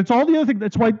 But it's all the other thing.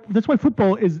 That's why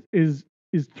football is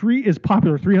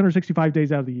popular 365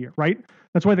 days out of the year, right?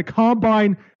 That's why the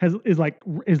combine is like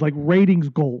ratings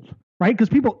gold, right? Because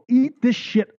people eat this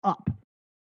shit up,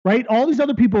 right? All these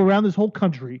other people around this whole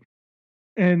country,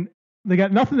 and they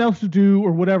got nothing else to do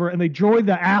or whatever, and they enjoy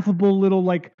the affable little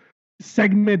like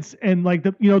segments and like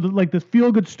the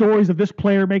feel good stories of this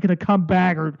player making a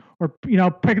comeback or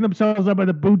picking themselves up by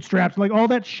the bootstraps, like all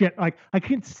that shit. Like I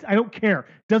don't care.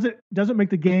 Doesn't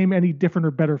make the game any different or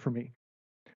better for me.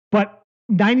 But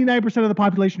 99% of the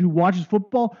population who watches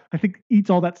football, I think,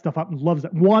 eats all that stuff up and loves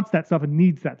that, wants that stuff and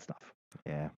needs that stuff.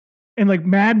 Yeah. And like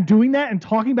Madden doing that and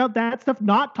talking about that stuff,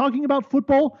 not talking about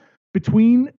football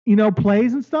between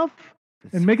plays and stuff,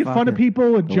 and making fun of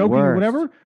people and joking or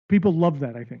whatever. People love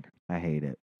that, I think. I hate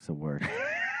it. It's the worst.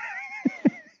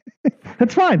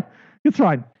 That's fine. It's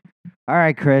fine. All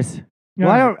right, Chris. Yeah.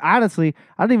 Well, I don't even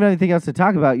have anything else to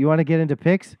talk about. You want to get into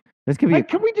picks? This could be.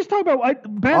 Can we just talk about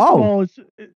basketball?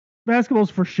 Basketball's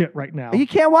for shit right now. You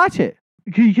can't watch it.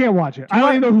 You can't watch it. I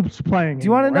don't even know who's playing. Do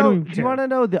you want to know? Do you want to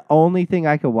know the only thing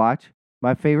I could watch?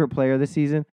 My favorite player this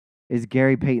season is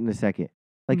Gary Payton II.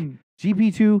 Like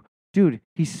GP2, dude.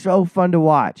 He's so fun to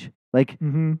watch. Like.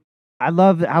 I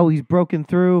love how he's broken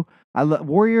through.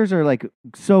 Warriors are like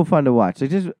so fun to watch. They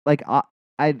just like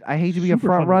I hate to be a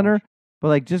front runner, but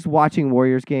like just watching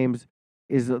Warriors games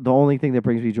is the only thing that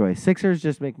brings me joy. Sixers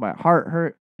just make my heart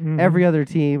hurt. Every other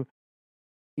team,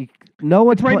 no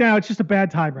one's now. It's just a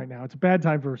bad time right now. It's a bad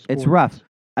time for sports. It's rough.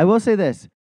 I will say this.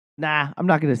 Nah, I'm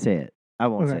not going to say it. I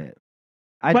won't say it.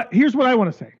 But here's what I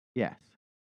want to say. Yes.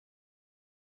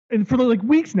 And for like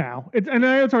weeks now, and I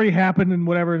know it's already happened and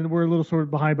whatever, and we're a little sort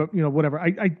of behind, but whatever.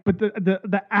 But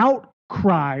the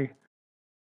outcry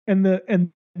and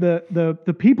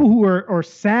the people who are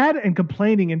sad and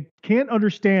complaining and can't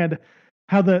understand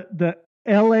how the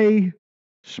LA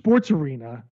sports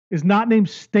arena is not named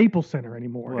Staples Center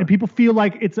anymore, and people feel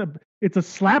like it's a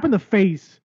slap in the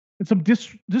face and some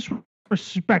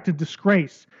disrespect and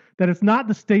disgrace that it's not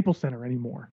the Staples Center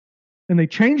anymore. And they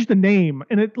changed the name,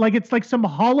 and it's like some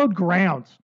hallowed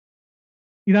grounds.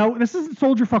 This isn't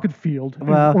Soldier fucking Field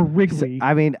or Wrigley.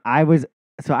 I mean, I was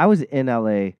in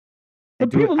LA. I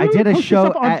did a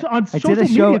show on social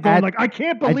media going like, I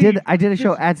can't believe I did a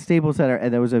show at Staples Center,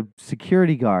 and there was a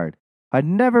security guard I'd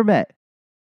never met,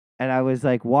 and I was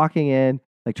like walking in,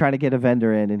 like trying to get a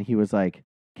vendor in, and he was like,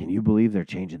 "Can you believe they're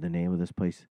changing the name of this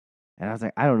place?" And I was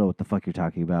like, "I don't know what the fuck you're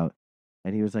talking about."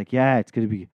 And he was like, "Yeah, it's gonna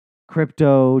be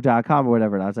crypto.com or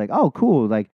whatever." And I was like, "Oh, cool.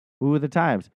 Like, who are the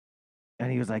times?"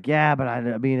 And he was like, "Yeah, but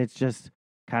I mean, it's just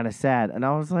kind of sad." And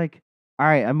I was like, all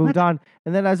right, I moved on.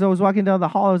 And then as I was walking down the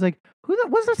hall, I was like,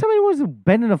 was there somebody who was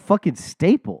bending a fucking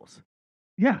Staples?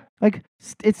 Yeah. Like,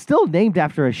 it's still named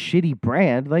after a shitty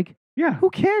brand. Like, yeah. Who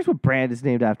cares what brand is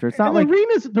named after? It's not like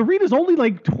the arena's only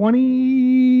like 20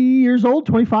 years old,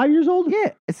 25 years old.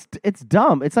 Yeah, it's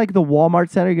dumb. It's like the Walmart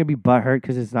Center. You're gonna be butthurt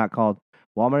because it's not called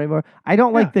Walmart anymore. I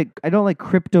don't like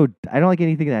crypto. I don't like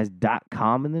anything that has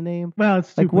 .com in the name. Well, it's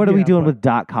stupid, like, what are we doing with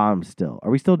 .com still?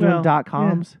 Are we still doing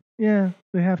 .coms? Yeah,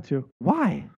 they have to.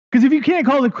 Why? Because if you can't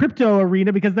call it the crypto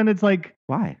arena, because then it's like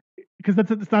why? Because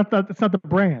it's not the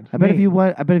brand. I bet if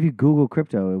you Google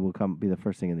crypto, it will be the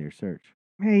first thing in your search.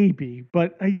 Maybe,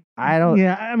 but I don't.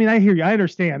 Yeah, I mean, I hear you. I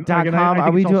understand. .com.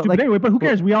 Are we doing like anyway? But who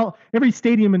cares? Every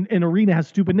stadium and arena has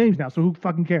stupid names now. So who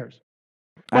fucking cares?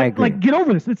 I agree. Like, get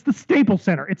over this. It's the Staples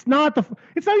Center. It's not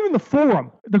even the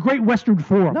Forum, the Great Western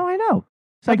Forum. No, I know.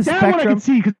 It's like the that Spectrum. one I can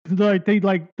see because they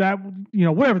like that,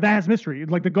 whatever, that has mystery.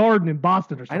 Like the Garden in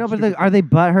Boston or something. I know, but are they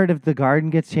butthurt if the Garden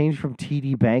gets changed from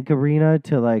TD Bank Arena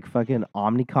to like fucking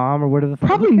Omnicom or whatever the fuck?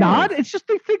 Probably not. It's just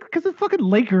they think because it's fucking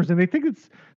Lakers and they think it's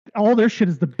all their shit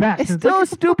is the best. It's still a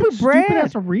stupid brand. Stupid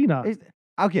ass arena.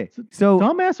 Okay, so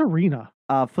dumbass arena.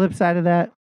 Flip side of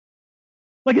that,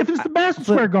 Like if it's the Madison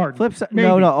Square Garden.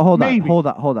 No, hold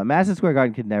on. Madison Square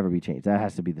Garden could never be changed. That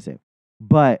has to be the same.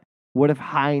 But what if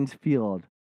Heinz Field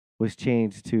was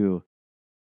changed to,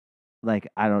 like,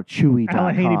 I don't know, Chewy.com?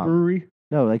 Allegheny Brewery?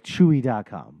 No, like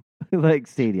Chewy.com. Like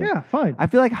stadium. Yeah, fine. I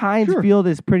feel like Heinz Field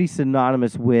is pretty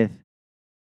synonymous with,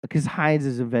 because Heinz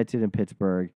is invented in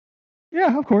Pittsburgh.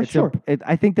 Yeah, of course,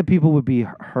 I think that people would be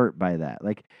hurt by that.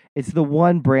 Like, it's the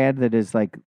one brand that is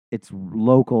like, it's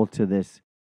local to this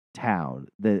town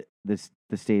that the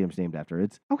stadium's named after.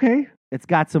 It's okay. It's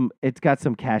got some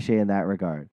cachet in that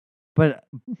regard. But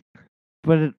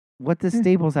what does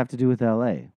Staples have to do with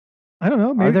L.A.? I don't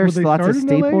know. Maybe, are there lots of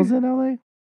Staples in L.A.?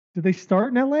 Did they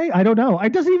start in L.A.? I don't know.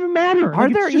 It doesn't even matter. Are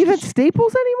there even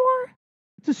Staples anymore?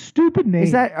 It's a stupid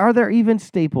name. Are there even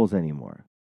Staples anymore?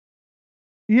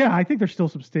 Yeah, I think there's still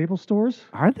some Staples stores.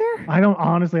 Are there? I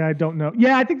don't know.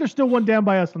 Yeah, I think there's still one down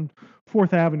by us on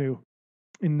 4th Avenue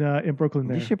in Brooklyn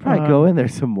there. You should probably go in there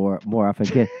some more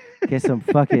often. Get some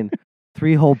fucking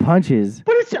 3-hole punches.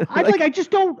 But it's I just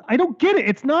don't get it.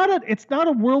 It's not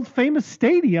a world famous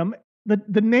stadium.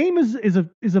 The name is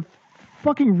a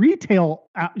fucking retail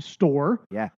store.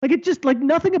 Yeah. Like it just like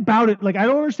nothing about it. Like I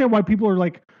don't understand why people are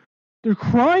like they're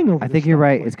crying over. I think you're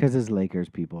right. It's because it's Lakers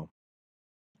people.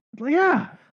 Yeah.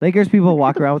 Lakers people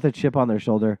walk around with a chip on their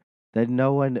shoulder that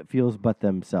no one feels but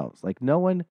themselves. Like no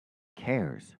one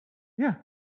cares. Yeah.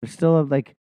 There's still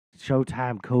like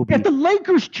Showtime, Kobe. If the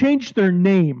Lakers changed their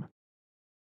name,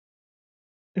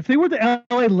 if they were the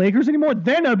LA Lakers anymore,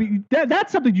 then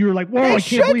that's something you're like, whoa, they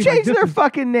should change their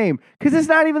fucking name because it's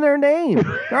not even their name.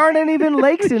 There aren't even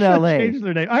lakes in LA. Change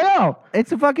their name. I know.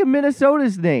 It's a fucking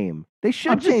Minnesota's name. They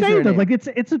should change their name. Like it's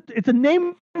a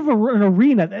name of an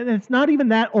arena, and it's not even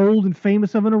that old and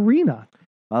famous of an arena.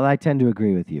 Well, I tend to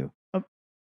agree with you,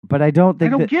 but I don't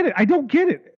think get it. I don't get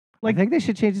it. Like I think they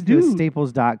should change it to a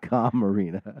Staples.com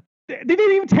arena. They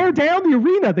didn't even tear down the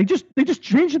arena. They just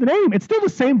changed the name. It's still the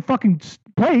same fucking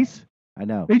place. I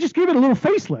know. They just gave it a little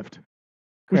facelift,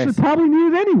 which is probably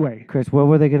needed anyway. Chris, what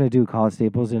were they going to do? Call it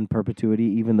Staples in perpetuity,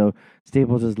 even though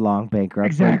Staples is long bankrupt?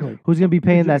 Exactly. Like, who's going to be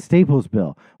paying that Staples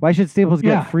bill? Why should Staples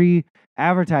get free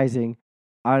advertising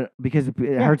because it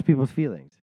hurts people's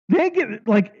feelings? They get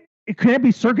like it can't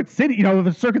be Circuit City,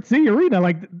 the Circuit City Arena.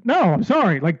 Like, no, I'm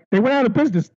sorry. Like they went out of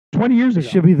business 20 years ago. It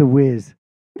should be the Wiz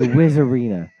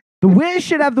Arena. The Wiz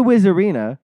should have the Wiz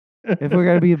Arena. If we're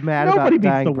going to be mad about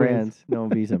dying brands, no one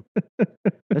beats them.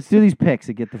 Let's do these picks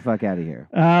and get the fuck out of here.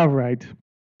 All right.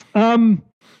 So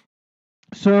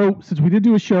since we did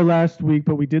do a show last week,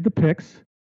 but we did the picks,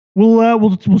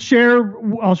 we'll share.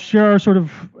 I'll share our sort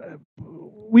of.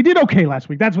 We did okay last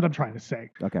week. That's what I'm trying to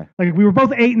say. Okay. Like we were both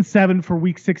 8-7 for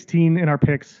week 16 in our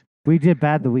picks. We did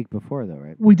bad the week before, though,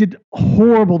 right? We did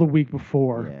horrible the week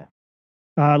before.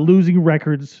 Yeah. Losing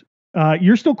records.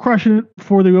 You're still crushing it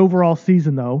for the overall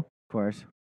season, though. Of course.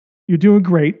 You're doing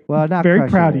great. Well, not very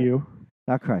proud of you.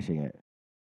 Not crushing it.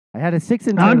 I had a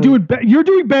 6-10. I'm doing. You're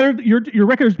doing better. Your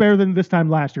record is better than this time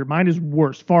last year. Mine is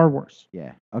worse, far worse.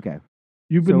 Yeah. Okay.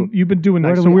 You've been doing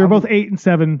nice. So we were both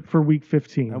 8-7 for week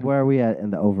 15. Where are we at in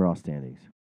the overall standings?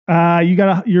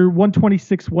 You're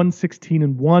 126, 116,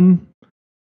 and 1.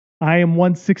 I am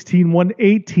 116,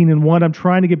 118, and 1. I'm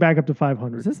trying to get back up to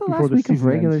 500. Is this the last week of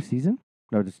regular season?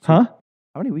 No, just two. Huh?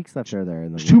 How many weeks left are there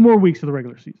in the? There's 2 more weeks of the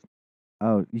regular season.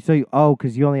 Oh,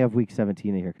 because you only have week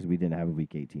 17 in here because we didn't have a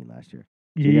week 18 last year.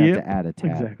 So you have to add a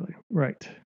tab. Exactly. Right.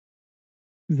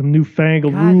 The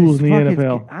newfangled rules in the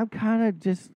NFL. I'm kind of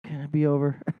just gonna be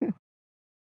over.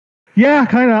 Yeah,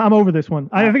 kind of. I'm over this one.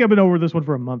 I think I've been over this one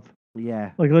for a month.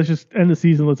 Yeah. Like, let's just end the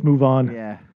season. Let's move on.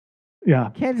 Yeah.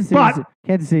 Yeah. Kansas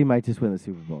City might just win the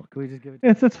Super Bowl. Can we just give it?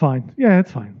 That's fine. Yeah,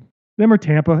 that's fine. Them or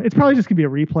Tampa. It's probably just gonna be a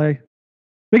replay.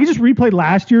 They can just replay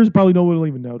last year's. Probably no one will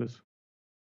even notice.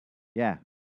 Yeah,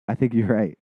 I think you're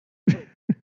right.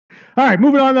 All right,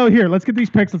 moving on though. Here, let's get these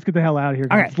picks. Let's get the hell out of here.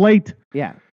 Okay. It's late.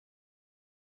 Yeah.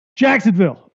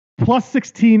 Jacksonville plus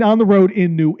 16 on the road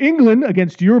in New England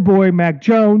against your boy Mac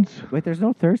Jones. Wait, there's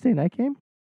no Thursday night game?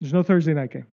 There's no Thursday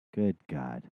night game. Good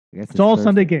God. I guess it's all Thursday.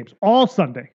 Sunday games. All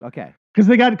Sunday. Okay. Because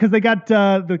they got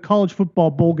the college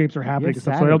football bowl games are happening,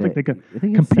 so I don't think they can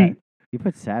compete. You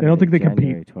put Saturday. I don't think they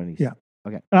January compete. 20th. Yeah.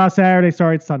 Okay. Saturday.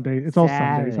 Sorry, it's Sunday. It's all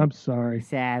Sundays. I'm sorry.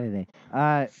 Saturday.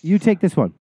 You take this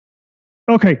one.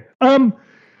 Okay.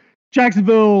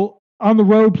 Jacksonville on the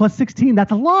road plus 16.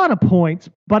 That's a lot of points,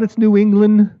 but it's New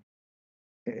England.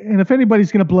 And if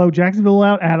anybody's going to blow Jacksonville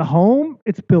out at home,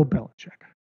 it's Bill Belichick.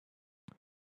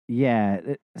 Yeah.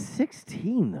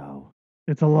 16, though.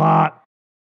 It's a lot.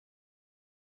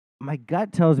 My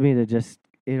gut tells me to just,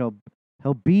 he'll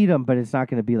beat him, but it's not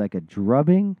going to be like a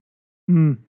drubbing.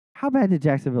 Mm. How bad did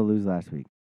Jacksonville lose last week?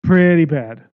 pretty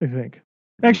bad, I think.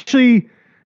 Actually,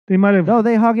 they might have. No,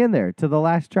 they hung in there to the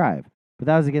last drive, but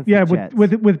that was against the Jets.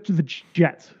 with the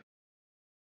Jets.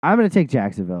 I'm going to take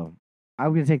Jacksonville.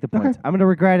 I'm going to take the points. Okay. I'm going to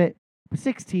regret it. But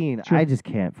 16, sure. I just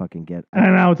can't fucking get. I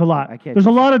know it's a lot. There's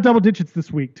a lot of double digits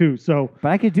this week too. So,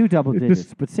 but I could do double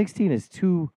digits. But 16 is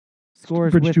two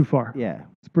scores. Bridge too far. Yeah,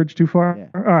 it's bridge too far. Yeah.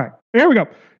 All right, here we go.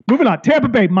 Moving on. Tampa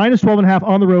Bay minus 12.5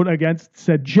 on the road against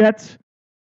said Jets.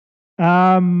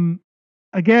 Again,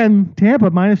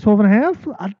 Tampa minus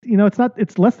 12.5.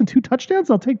 It's less than 2 touchdowns.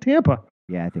 I'll take Tampa.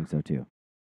 Yeah, I think so too.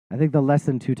 I think the less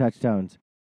than 2 touchdowns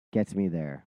gets me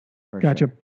there. Gotcha.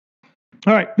 Sure.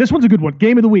 All right, this one's a good one.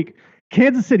 Game of the week.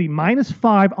 Kansas City minus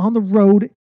 5 on the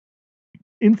road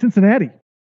in Cincinnati.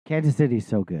 Kansas City's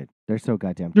so good. They're so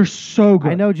goddamn good. They're so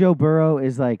good. I know Joe Burrow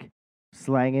is like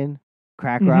slanging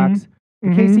crack rocks.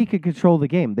 But KC could control the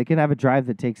game. They can have a drive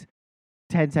that takes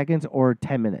 10 seconds or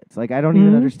 10 minutes. Like, I don't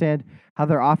even understand how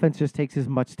their offense just takes as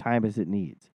much time as it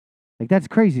needs. Like, that's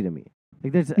crazy to me.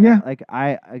 Like,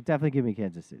 I definitely give me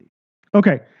Kansas City.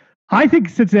 Okay. I think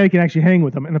Cincinnati can actually hang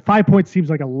with them, and the 5 points seems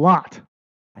like a lot.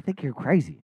 I think you're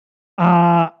crazy.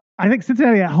 I think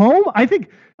Cincinnati at home. I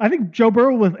think Joe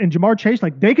Burrow and Jamar Chase,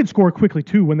 like, they can score quickly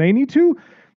too when they need to.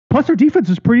 Plus, their defense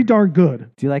is pretty darn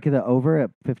good. Do you like the over at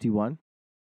 51?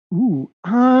 Ooh,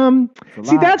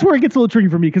 see, that's where it gets a little tricky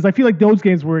for me because I feel like those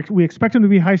games where we expect them to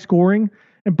be high scoring,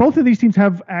 and both of these teams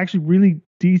have actually really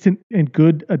decent and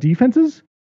good defenses.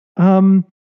 It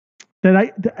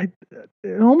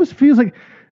almost feels like,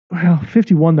 well,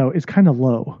 51 though is kind of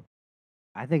low.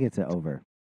 I think it's an over.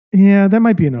 Yeah, that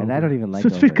might be an over. And I don't even like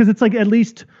it because it's like at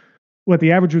least what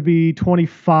the average would be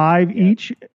 25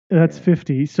 each. That's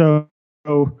 50. So.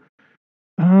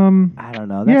 I don't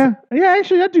know.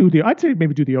 Actually, I'd say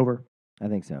maybe do the over. I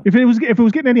think so. If it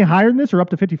was getting any higher than this or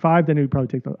up to 55, then it would probably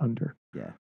take the under.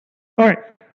 Yeah. All right,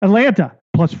 Atlanta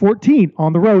plus 14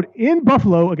 on the road in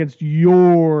Buffalo against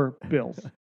your Bills.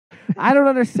 I don't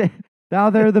understand.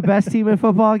 Now they're the best team in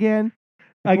football again.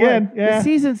 Yeah. The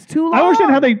season's too long. I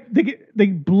understand how they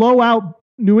blow out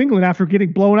New England after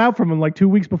getting blown out from them like 2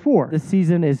 weeks before. The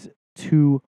season is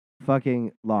too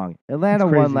fucking long. Atlanta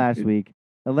won last week.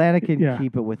 Atlanta can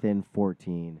keep it within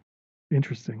 14.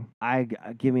 Interesting.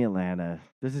 Give me Atlanta.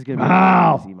 This is gonna be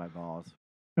hard to see my balls.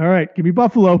 All right, give me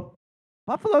Buffalo.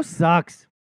 Buffalo sucks.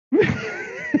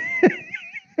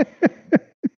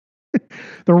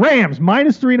 The Rams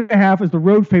minus 3.5 is the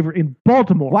road favorite in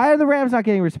Baltimore. Why are the Rams not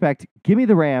getting respect? Give me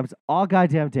the Rams all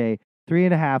goddamn day.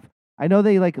 3.5. I know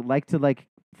they like to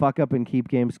fuck up and keep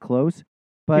games close,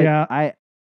 but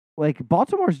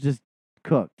Baltimore's just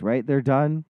cooked, right? They're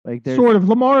done. Sort of.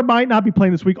 Lamar might not be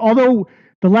playing this week, although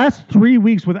the last 3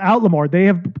 weeks without Lamar, they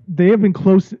have been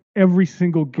close every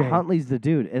single game. Huntley's the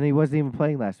dude, and he wasn't even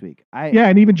playing last week.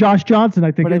 And even Josh Johnson,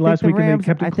 I think last week, and they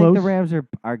kept it close. I think the Rams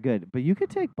are good, but you could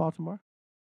take Baltimore.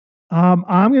 I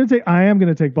am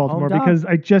gonna take Baltimore because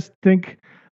I just think,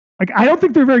 I don't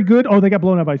think they're very good. Oh, they got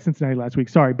blown out by Cincinnati last week.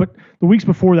 Sorry, but the weeks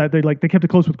before that, they kept it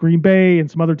close with Green Bay and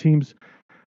some other teams.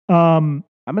 I'm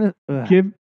gonna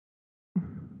give.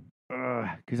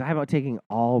 Because I'm taking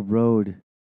all road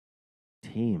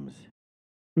teams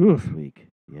this week.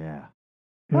 Yeah.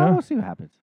 Well, we'll see what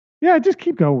happens. Yeah, just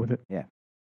keep going with it. Yeah.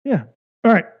 Yeah.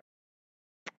 All right.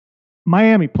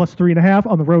 Miami plus 3.5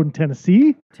 on the road in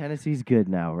Tennessee. Tennessee's good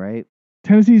now, right?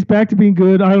 Tennessee's back to being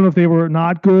good. I don't know if they were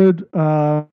not good.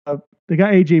 They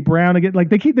got AJ Brown again.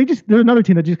 They're another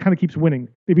team that just kind of keeps winning.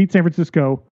 They beat San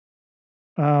Francisco.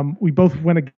 We both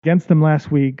went against them last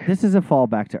week. This is a fall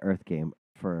back to earth game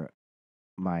for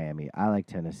Miami. I like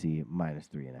Tennessee minus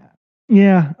 3.5.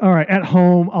 Yeah. All right. At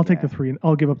home, I'll take the 3.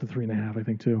 I'll give up the 3.5. I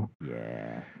think too.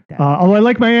 Yeah. Although I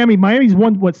like Miami. Miami's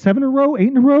won 7 in a row, 8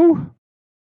 in a row.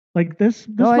 Like this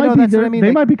might be.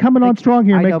 They might be coming on strong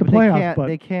here and make the playoffs. But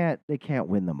they can't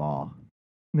win them all.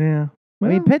 Yeah.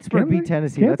 Well, Pittsburgh beat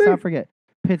Tennessee. Let's not forget.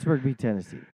 Pittsburgh beat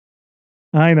Tennessee.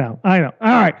 I know. All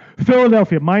right.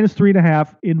 Philadelphia minus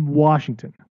 3.5 in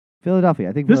Washington. Philadelphia.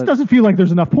 I think this doesn't feel like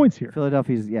there's enough points here.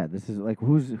 Philadelphia's. Yeah. This is like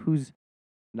who's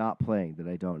not playing that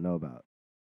I don't know about.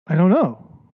 I don't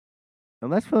know.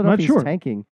 Unless Philadelphia's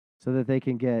tanking so that they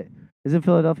can get. Isn't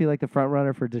Philadelphia like the front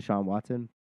runner for Deshaun Watson?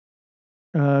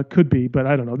 Could be, but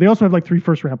I don't know. They also have 3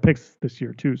 first-round picks this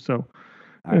year too. So,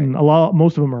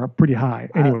 most of them are pretty high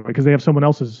anyway because they have someone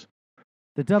else's.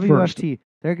 The WFT.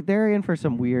 They're in for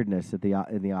some weirdness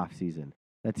in the off season.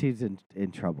 That team's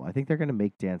in trouble. I think they're going to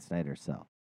make Dan Snyder sell.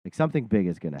 Like something big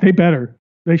is going to happen. They better.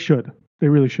 They should. They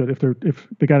really should if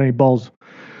they got any balls.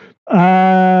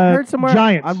 I heard somewhere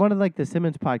Giants on one of the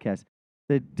Simmons podcasts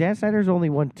that Dan Snyder's only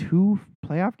won 2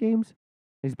 playoff games.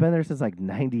 He's been there since like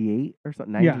 98 or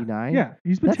something, 99. Yeah.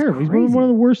 He's been That's terrible. crazy. He's been one of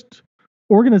the worst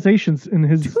organizations in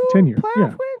his tenure.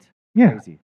 Playoff wins? Yeah.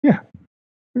 Crazy. Yeah.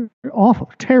 They're awful.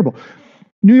 They're terrible.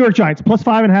 New York Giants plus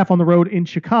 5.5 on the road in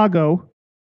Chicago.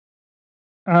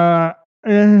 I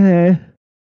don't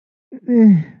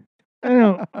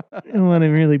want to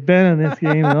really bet on this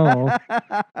game at all.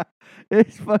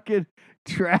 It's fucking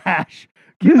trash.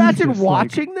 Can you imagine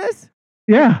watching this?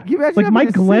 Yeah. Can you imagine like Mike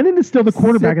Glennon is still the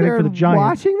quarterback, I think, for the Giants.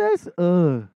 Watching this?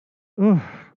 Ugh.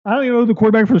 I don't even know who the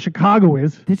quarterback for Chicago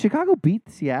is. Did Chicago beat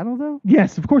Seattle, though?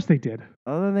 Yes, of course they did.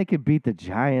 Oh, then they could beat the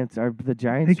Giants. Are the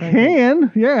Giants? They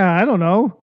can. Yeah, I don't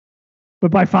know. But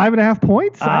by 5.5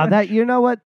 points? You know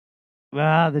what?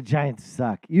 The Giants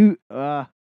suck.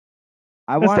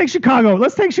 Let's take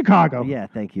Chicago. Yeah,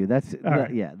 thank you. That's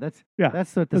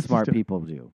what the smart people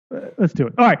do. Let's do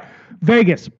it. All right.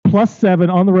 Vegas plus 7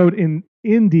 on the road in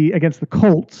Indy against the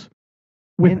Colts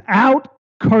without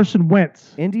Carson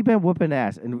Wentz. Indy been whooping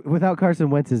ass, and without Carson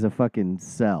Wentz is a fucking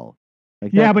sell. But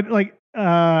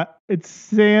it's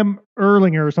Sam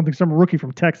Erlinger or something, some rookie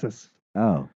from Texas.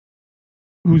 Oh,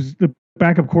 who's the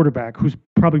backup quarterback who's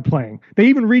probably playing. They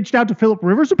even reached out to Phillip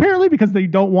Rivers apparently because they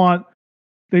don't want.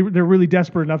 They're really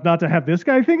desperate enough not to have this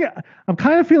guy. I'm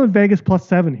kind of feeling Vegas plus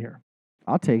 7 here.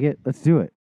 I'll take it. Let's do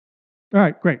it. All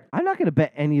right, great. I'm not going to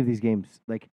bet any of these games.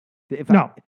 If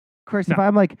if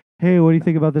I'm like, hey, what do you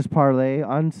think about this parlay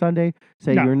on Sunday?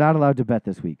 Say you're not allowed to bet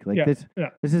this week. This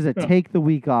is a take the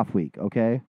week off week,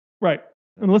 okay? Right.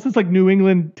 Unless it's like New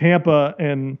England, Tampa,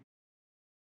 and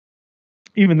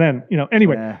even then,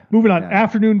 Anyway, moving on.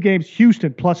 Afternoon games,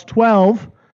 Houston plus 12,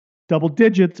 double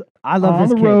digits. I love on this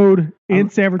the road in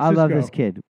San Francisco. I love this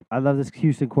kid. I love this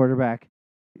Houston quarterback.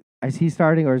 Is he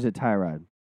starting or is it Tyrod?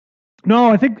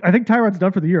 No, I think Tyrod's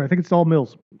done for the year. I think it's all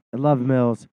Mills. I love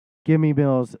Mills. Give me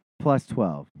Mills plus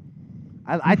 12.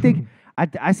 I think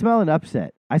I smell an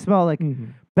upset. I smell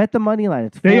bet the money line.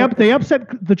 They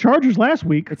upset the Chargers last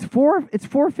week. It's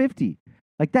 450.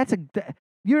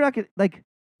 You're not gonna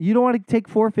you don't want to take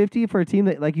 450 for a team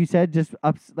that, like you said, just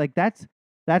ups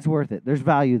that's worth it. There's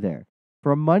value there.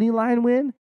 For a money line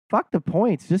win, fuck the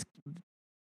points. Just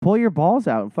pull your balls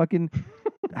out and fucking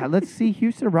let's see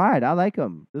Houston ride. I like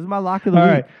them. This is my lock of the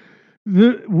week.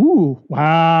 Right.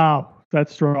 Wow.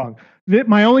 That's strong.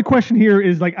 My only question here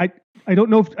is I don't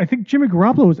know if I think Jimmy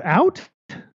Garoppolo is out.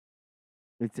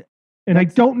 I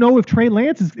don't know if Trey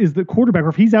Lance is the quarterback or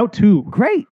if he's out too.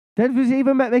 Great. That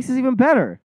makes us even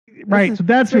better. Right. So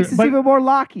that's makes us even more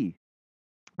locky.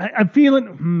 I'm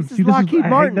feeling. This is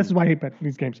Martin. This is why I hate betting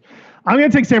these games. I'm going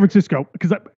to take San Francisco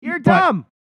because you're dumb.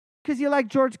 Because you like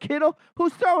George Kittle.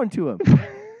 Who's throwing to him?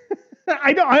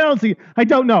 I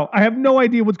don't know. I have no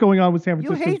idea what's going on with San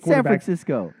Francisco. You hate San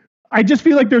Francisco. I just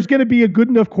feel like there's going to be a good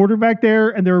enough quarterback there,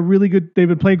 and they're really good. They've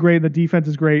been playing great, and the defense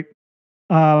is great.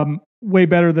 Way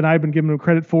better than I've been giving them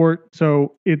credit for.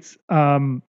 So it's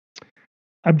I'm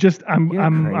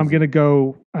going to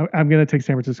go. I'm going to take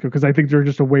San Francisco because I think they're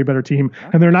just a way better team,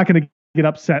 and they're not going to get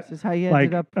upset. This is how you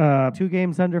ended up 2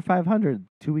 games under 500,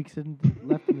 2 weeks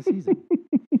left in the season.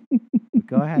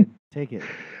 Go ahead, take it.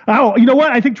 Oh, you know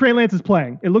what? I think Trey Lance is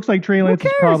playing. It looks like Trey Lance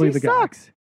is probably the guy. Sucks.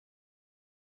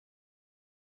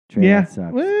 Trey Lance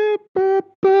sucks.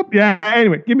 Yeah.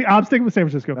 Anyway, I'm sticking with San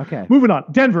Francisco. Okay. Moving on.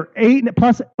 Denver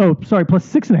plus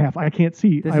 6.5. I can't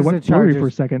see. I went blurry for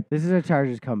a second. This is a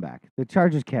Chargers comeback. The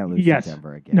Chargers can't lose to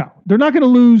Denver again. No, they're not going to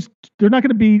lose. They're not going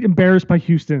to be embarrassed by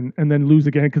Houston and then lose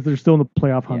again because they're still in the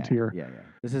playoff hunt here. Yeah.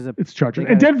 It's Chargers.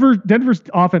 And Denver's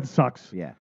offense sucks.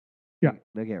 Yeah.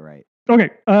 They'll get right. Okay.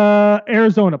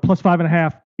 Arizona plus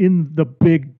 5.5 in the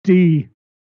Big D.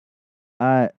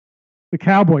 The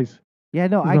Cowboys. Yeah,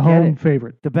 no, I get home it.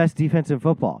 Favorite. The best defense in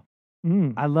football.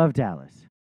 I love Dallas.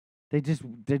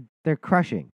 They're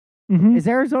crushing. Mm-hmm. Is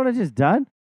Arizona just done?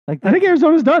 I think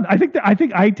Arizona's done. I think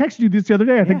I texted you this the other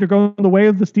day. I think they're going the way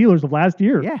of the Steelers of last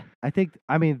year. Yeah, they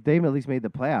at least made the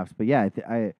playoffs. But yeah,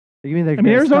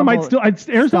 Arizona might still.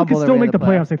 Arizona can still make the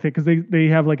playoffs. I think because they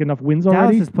have enough wins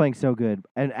already. Dallas is playing so good,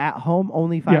 and at home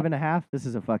only 5.5. This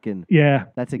is a fucking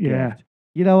That's a gift.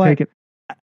 You know what? Take it.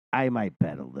 I might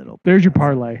bet a little. There's your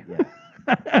parlay.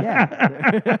 Yeah.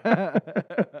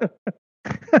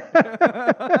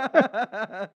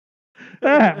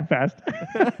 Fast.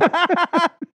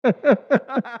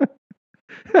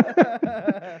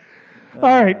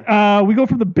 All right. We go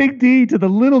from the Big D to the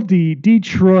Little D.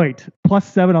 Detroit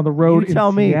plus 7 on the road in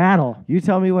Seattle. You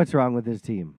tell me what's wrong with this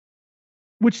team.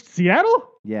 Which Seattle?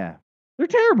 Yeah. They're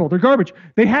terrible. They're garbage.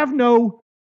 They have no.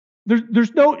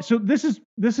 There's no. So this is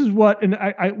what, and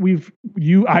I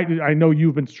know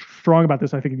you've been strong about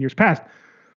this. I think in years past,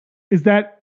 is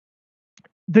that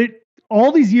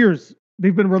all these years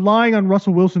they've been relying on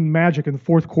Russell Wilson magic in the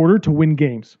fourth quarter to win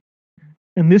games.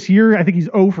 And this year, I think he's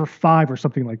 0 for 5 or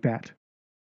something like that.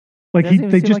 Like he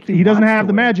doesn't have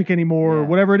the magic anymore, or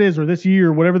whatever it is, or this year,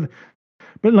 or whatever.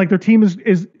 But like their team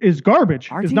is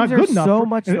garbage. Our it's teams not good enough. So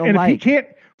much and if he can't,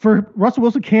 for Russell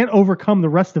Wilson can't overcome the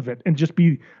rest of it and just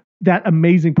be that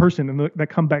amazing person and that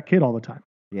comeback kid all the time.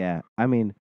 Yeah, I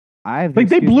mean,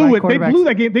 they blew it. They blew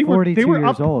that game. They were years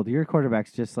up. old. Your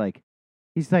quarterback's just like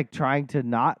he's like trying to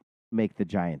not make the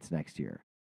Giants next year.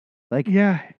 Like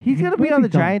he's gonna be on the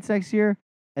Giants next year,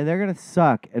 and they're gonna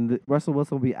suck, and Russell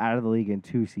Wilson will be out of the league in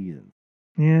 2 seasons.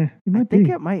 Yeah, I think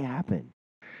it might happen.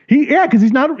 Because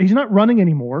he's not running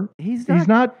anymore. He's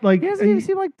not like he doesn't even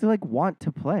seem like to want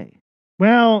to play.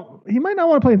 Well, he might not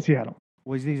want to play in Seattle.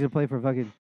 Was he going to play for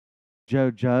fucking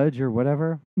Joe Judge or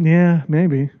whatever? Yeah,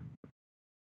 maybe.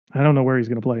 I don't know where he's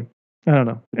going to play. I don't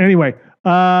know. Anyway,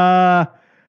 I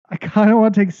kind of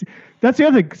want to take. That's the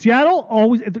other thing.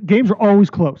 Seattle games are always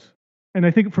close, and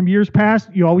I think from years past,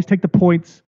 you always take the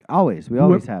points. Always, we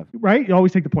always have. Right, you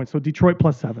always take the points. So Detroit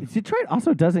 +7. Detroit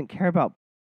also doesn't care about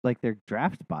like their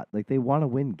draft spot. Like they want to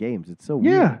win games. It's so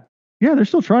weird. Yeah, they're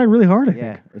still trying really hard. I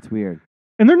think. It's weird.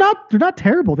 And they're not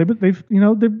terrible. They're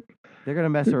gonna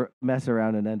mess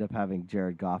around and end up having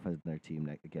Jared Goff as their team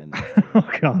again. Oh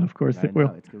God, of course they will.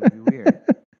 It's gonna be weird.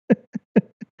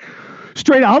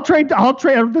 Straight, I'll trade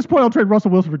at this point. I'll trade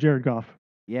Russell Wilson for Jared Goff.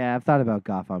 Yeah, I've thought about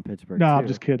Goff on Pittsburgh. No, too. I'm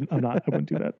just kidding. I'm not. I wouldn't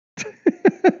do that.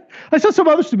 I saw some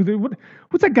other stupid thing.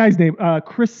 What's that guy's name?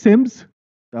 Chris Sims.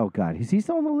 Oh God, is he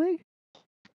still in the league?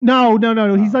 No.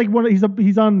 He's like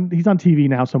he's on TV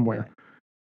now somewhere,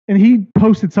 and he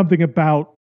posted something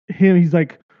about him. He's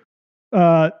like,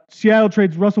 Seattle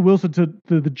trades Russell Wilson to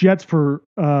the Jets for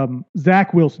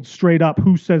Zach Wilson. Straight up,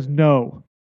 who says no?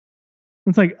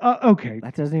 It's like, okay,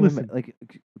 that doesn't even like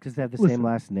because they have the same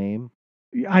last name.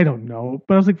 I don't know,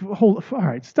 but I was like, all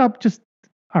right, stop, just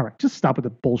stop with the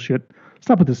bullshit.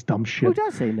 Stop with this dumb shit. Who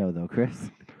does say no though, Chris?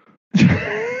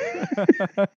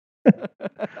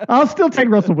 I'll still take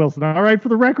Russell Wilson. All right, for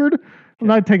the record, I'm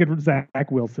not taking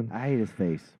Zach Wilson. I hate his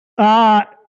face.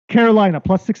 Carolina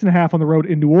 +6.5 on the road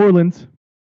in New Orleans.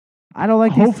 I don't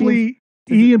like. Hopefully,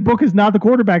 Ian Book is not the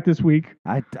quarterback this week.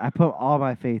 I put all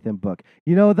my faith in Book.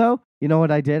 You know though, you know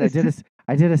what I did?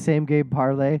 I did a same game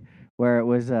parlay where it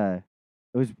was the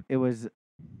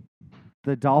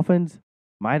Dolphins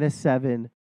 -7,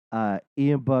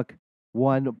 Ian Book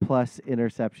 1+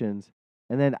 interceptions.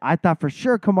 And then I thought for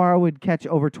sure Kamara would catch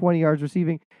over 20 yards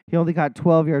receiving. He only got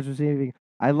 12 yards receiving.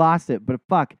 I lost it, but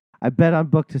fuck, I bet on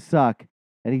Book to suck.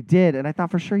 And he did. And I thought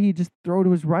for sure he'd just throw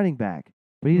to his running back.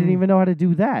 But he didn't even know how to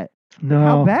do that. No.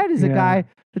 How bad is a guy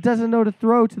that doesn't know to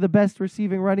throw to the best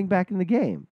receiving running back in the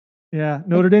game? Yeah,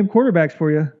 Notre Dame quarterbacks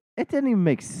for you. It didn't even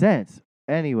make sense.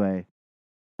 Anyway.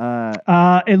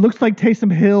 It looks like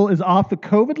Taysom Hill is off the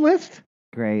COVID list.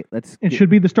 Great. It should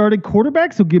be the starting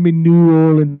quarterback, so give me New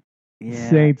Orleans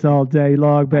Saints all day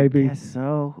long, baby. I guess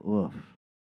so. Oof.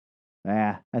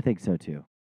 Yeah, I think so too.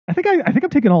 I think I'm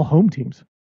taking all home teams.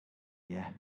 Yeah.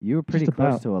 You were pretty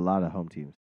close to a lot of home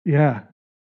teams. Yeah.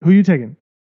 Who are you taking?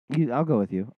 I'll go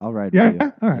with you. I'll ride with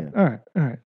you. All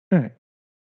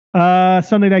right.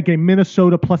 Sunday night game,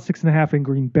 Minnesota +6.5 in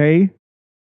Green Bay.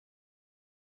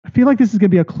 I feel like this is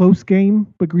going to be a close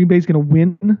game, but Green Bay's going to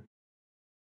win.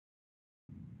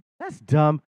 That's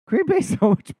dumb. Green Bay's so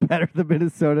much better than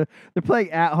Minnesota. They're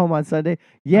playing at home on Sunday.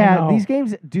 Yeah, these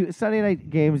games Sunday night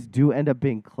games do end up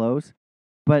being close,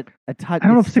 but I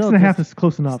don't know if 6.5 is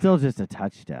close enough. Still just a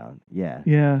touchdown. Yeah.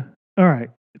 Yeah. All right.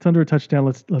 It's under a touchdown.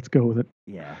 Let's go with it.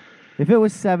 Yeah. If it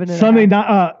was 7 and Sunday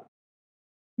night.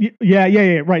 Yeah.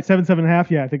 Right. 7.5.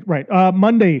 Yeah, I think right.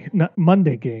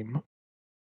 Monday game.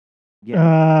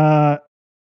 Yeah.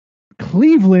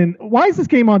 Cleveland. Why is this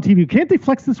game on TV? Can't they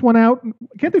flex this one out?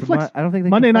 Can't they flex? I don't think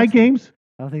they Monday night games.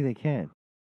 I don't think they can.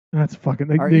 That's fucking.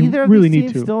 They either really of these need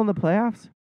teams to. Still in the playoffs?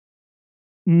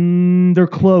 They're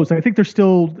close. I think they're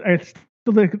still.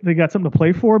 They got something to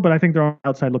play for, but I think they're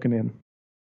outside looking in.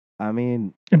 I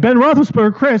mean, and Ben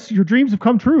Roethlisberger, Chris, your dreams have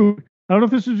come true. I don't know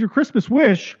if this is your Christmas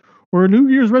wish or a New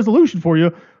Year's resolution for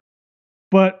you,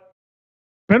 but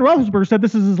Ben Roethlisberger said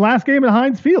this is his last game at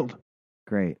Heinz Field.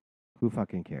 Great. Who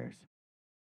fucking cares?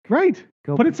 Great.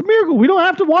 But it's a miracle. We don't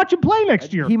have to watch him play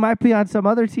next year. He might be on some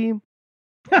other team.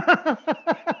 The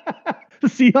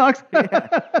Seahawks.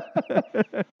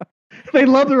 They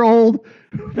love their old,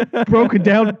 broken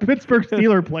down Pittsburgh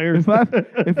Steelers players.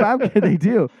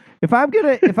 If I'm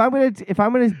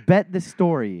gonna bet the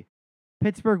story,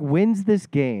 Pittsburgh wins this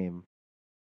game.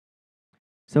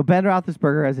 So Ben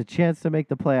Roethlisberger has a chance to make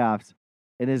the playoffs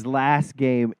in his last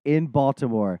game in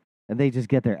Baltimore, and they just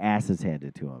get their asses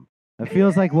handed to him. It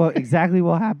feels like exactly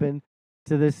what happened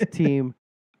to this team.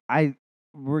 I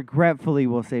regretfully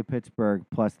will say Pittsburgh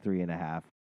plus 3.5,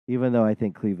 even though I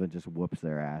think Cleveland just whoops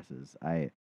their asses.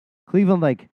 Cleveland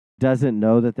like doesn't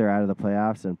know that they're out of the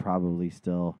playoffs and probably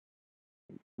still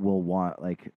will want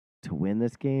like to win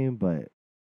this game, but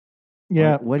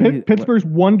yeah, Pittsburgh's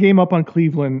one game up on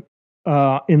Cleveland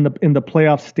in the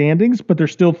playoff standings, but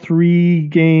there's still three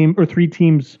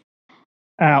teams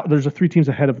out. There's 3 teams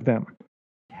ahead of them.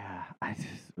 Yeah,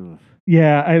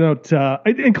 yeah, I don't.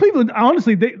 And Cleveland,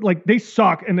 honestly, they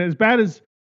suck. And as bad as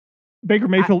Baker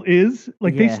Mayfield is,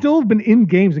 they still have been in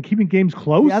games and keeping games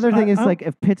close. The other thing is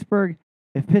if Pittsburgh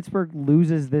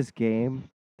loses this game,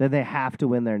 then they have to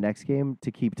win their next game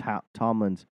to keep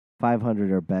Tomlin's 500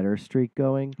 or better streak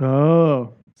going.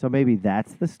 Oh, so maybe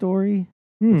that's the story.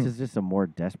 Which is just a more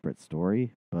desperate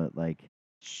story, but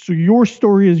So your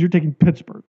story is you're taking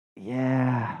Pittsburgh.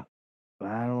 Yeah,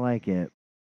 I don't like it,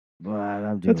 but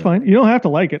I'm doing. That's fine. You don't have to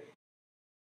like it.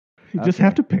 You just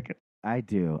have to pick it. I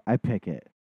do. I pick it.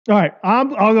 All right, I'll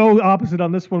go opposite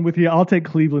on this one with you. I'll take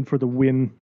Cleveland for the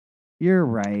win. You're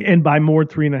right. And by more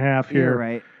 3.5 here. You're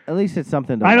right. At least it's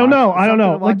something to I don't know.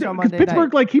 Because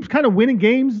Pittsburgh keeps kind of winning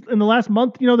games in the last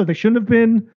month, that they shouldn't have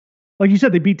been. Like you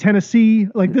said, they beat Tennessee.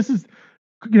 This is,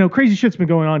 crazy shit's been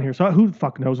going on here. So who the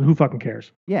fuck knows and who fucking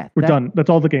cares? Yeah. We're done. That's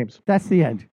all the games. That's the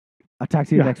end. I'll talk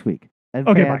to you next week. And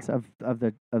fans of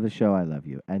the show, I love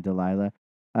you. And Delilah,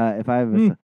 if I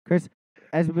have Chris,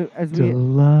 as we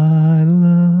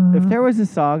Delilah. If there was a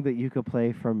song that you could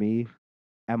play for me,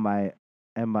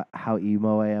 and how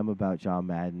emo I am about John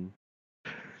Madden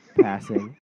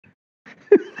passing,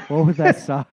 what would that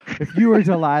song? If you were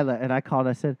Delilah and I called,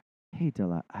 I said, "Hey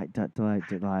Delilah, hi,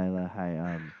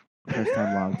 first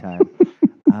time, long time.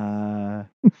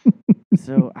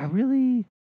 So I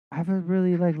have a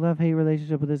really love-hate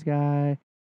relationship with this guy,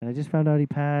 and I just found out he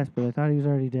passed, but I thought he was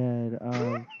already dead.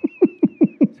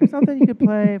 Is there something you could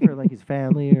play for his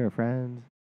family or friends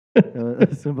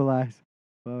to symbolize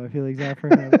what my feelings are for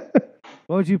him?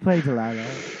 What would you play, Delilah?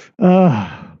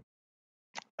 Yeah,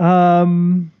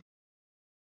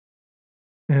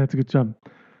 that's a good job.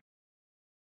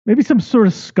 Maybe some sort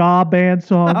of ska band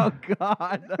song. Oh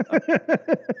God!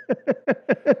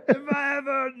 If I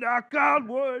ever knock on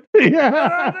wood,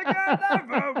 yeah, I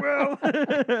never will.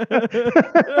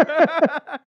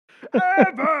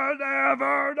 Never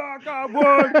knock on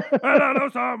wood, and I know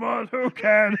someone who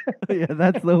can. Yeah,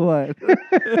 that's the one.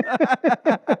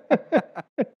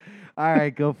 All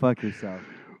right, go fuck yourself.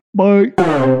 Bye.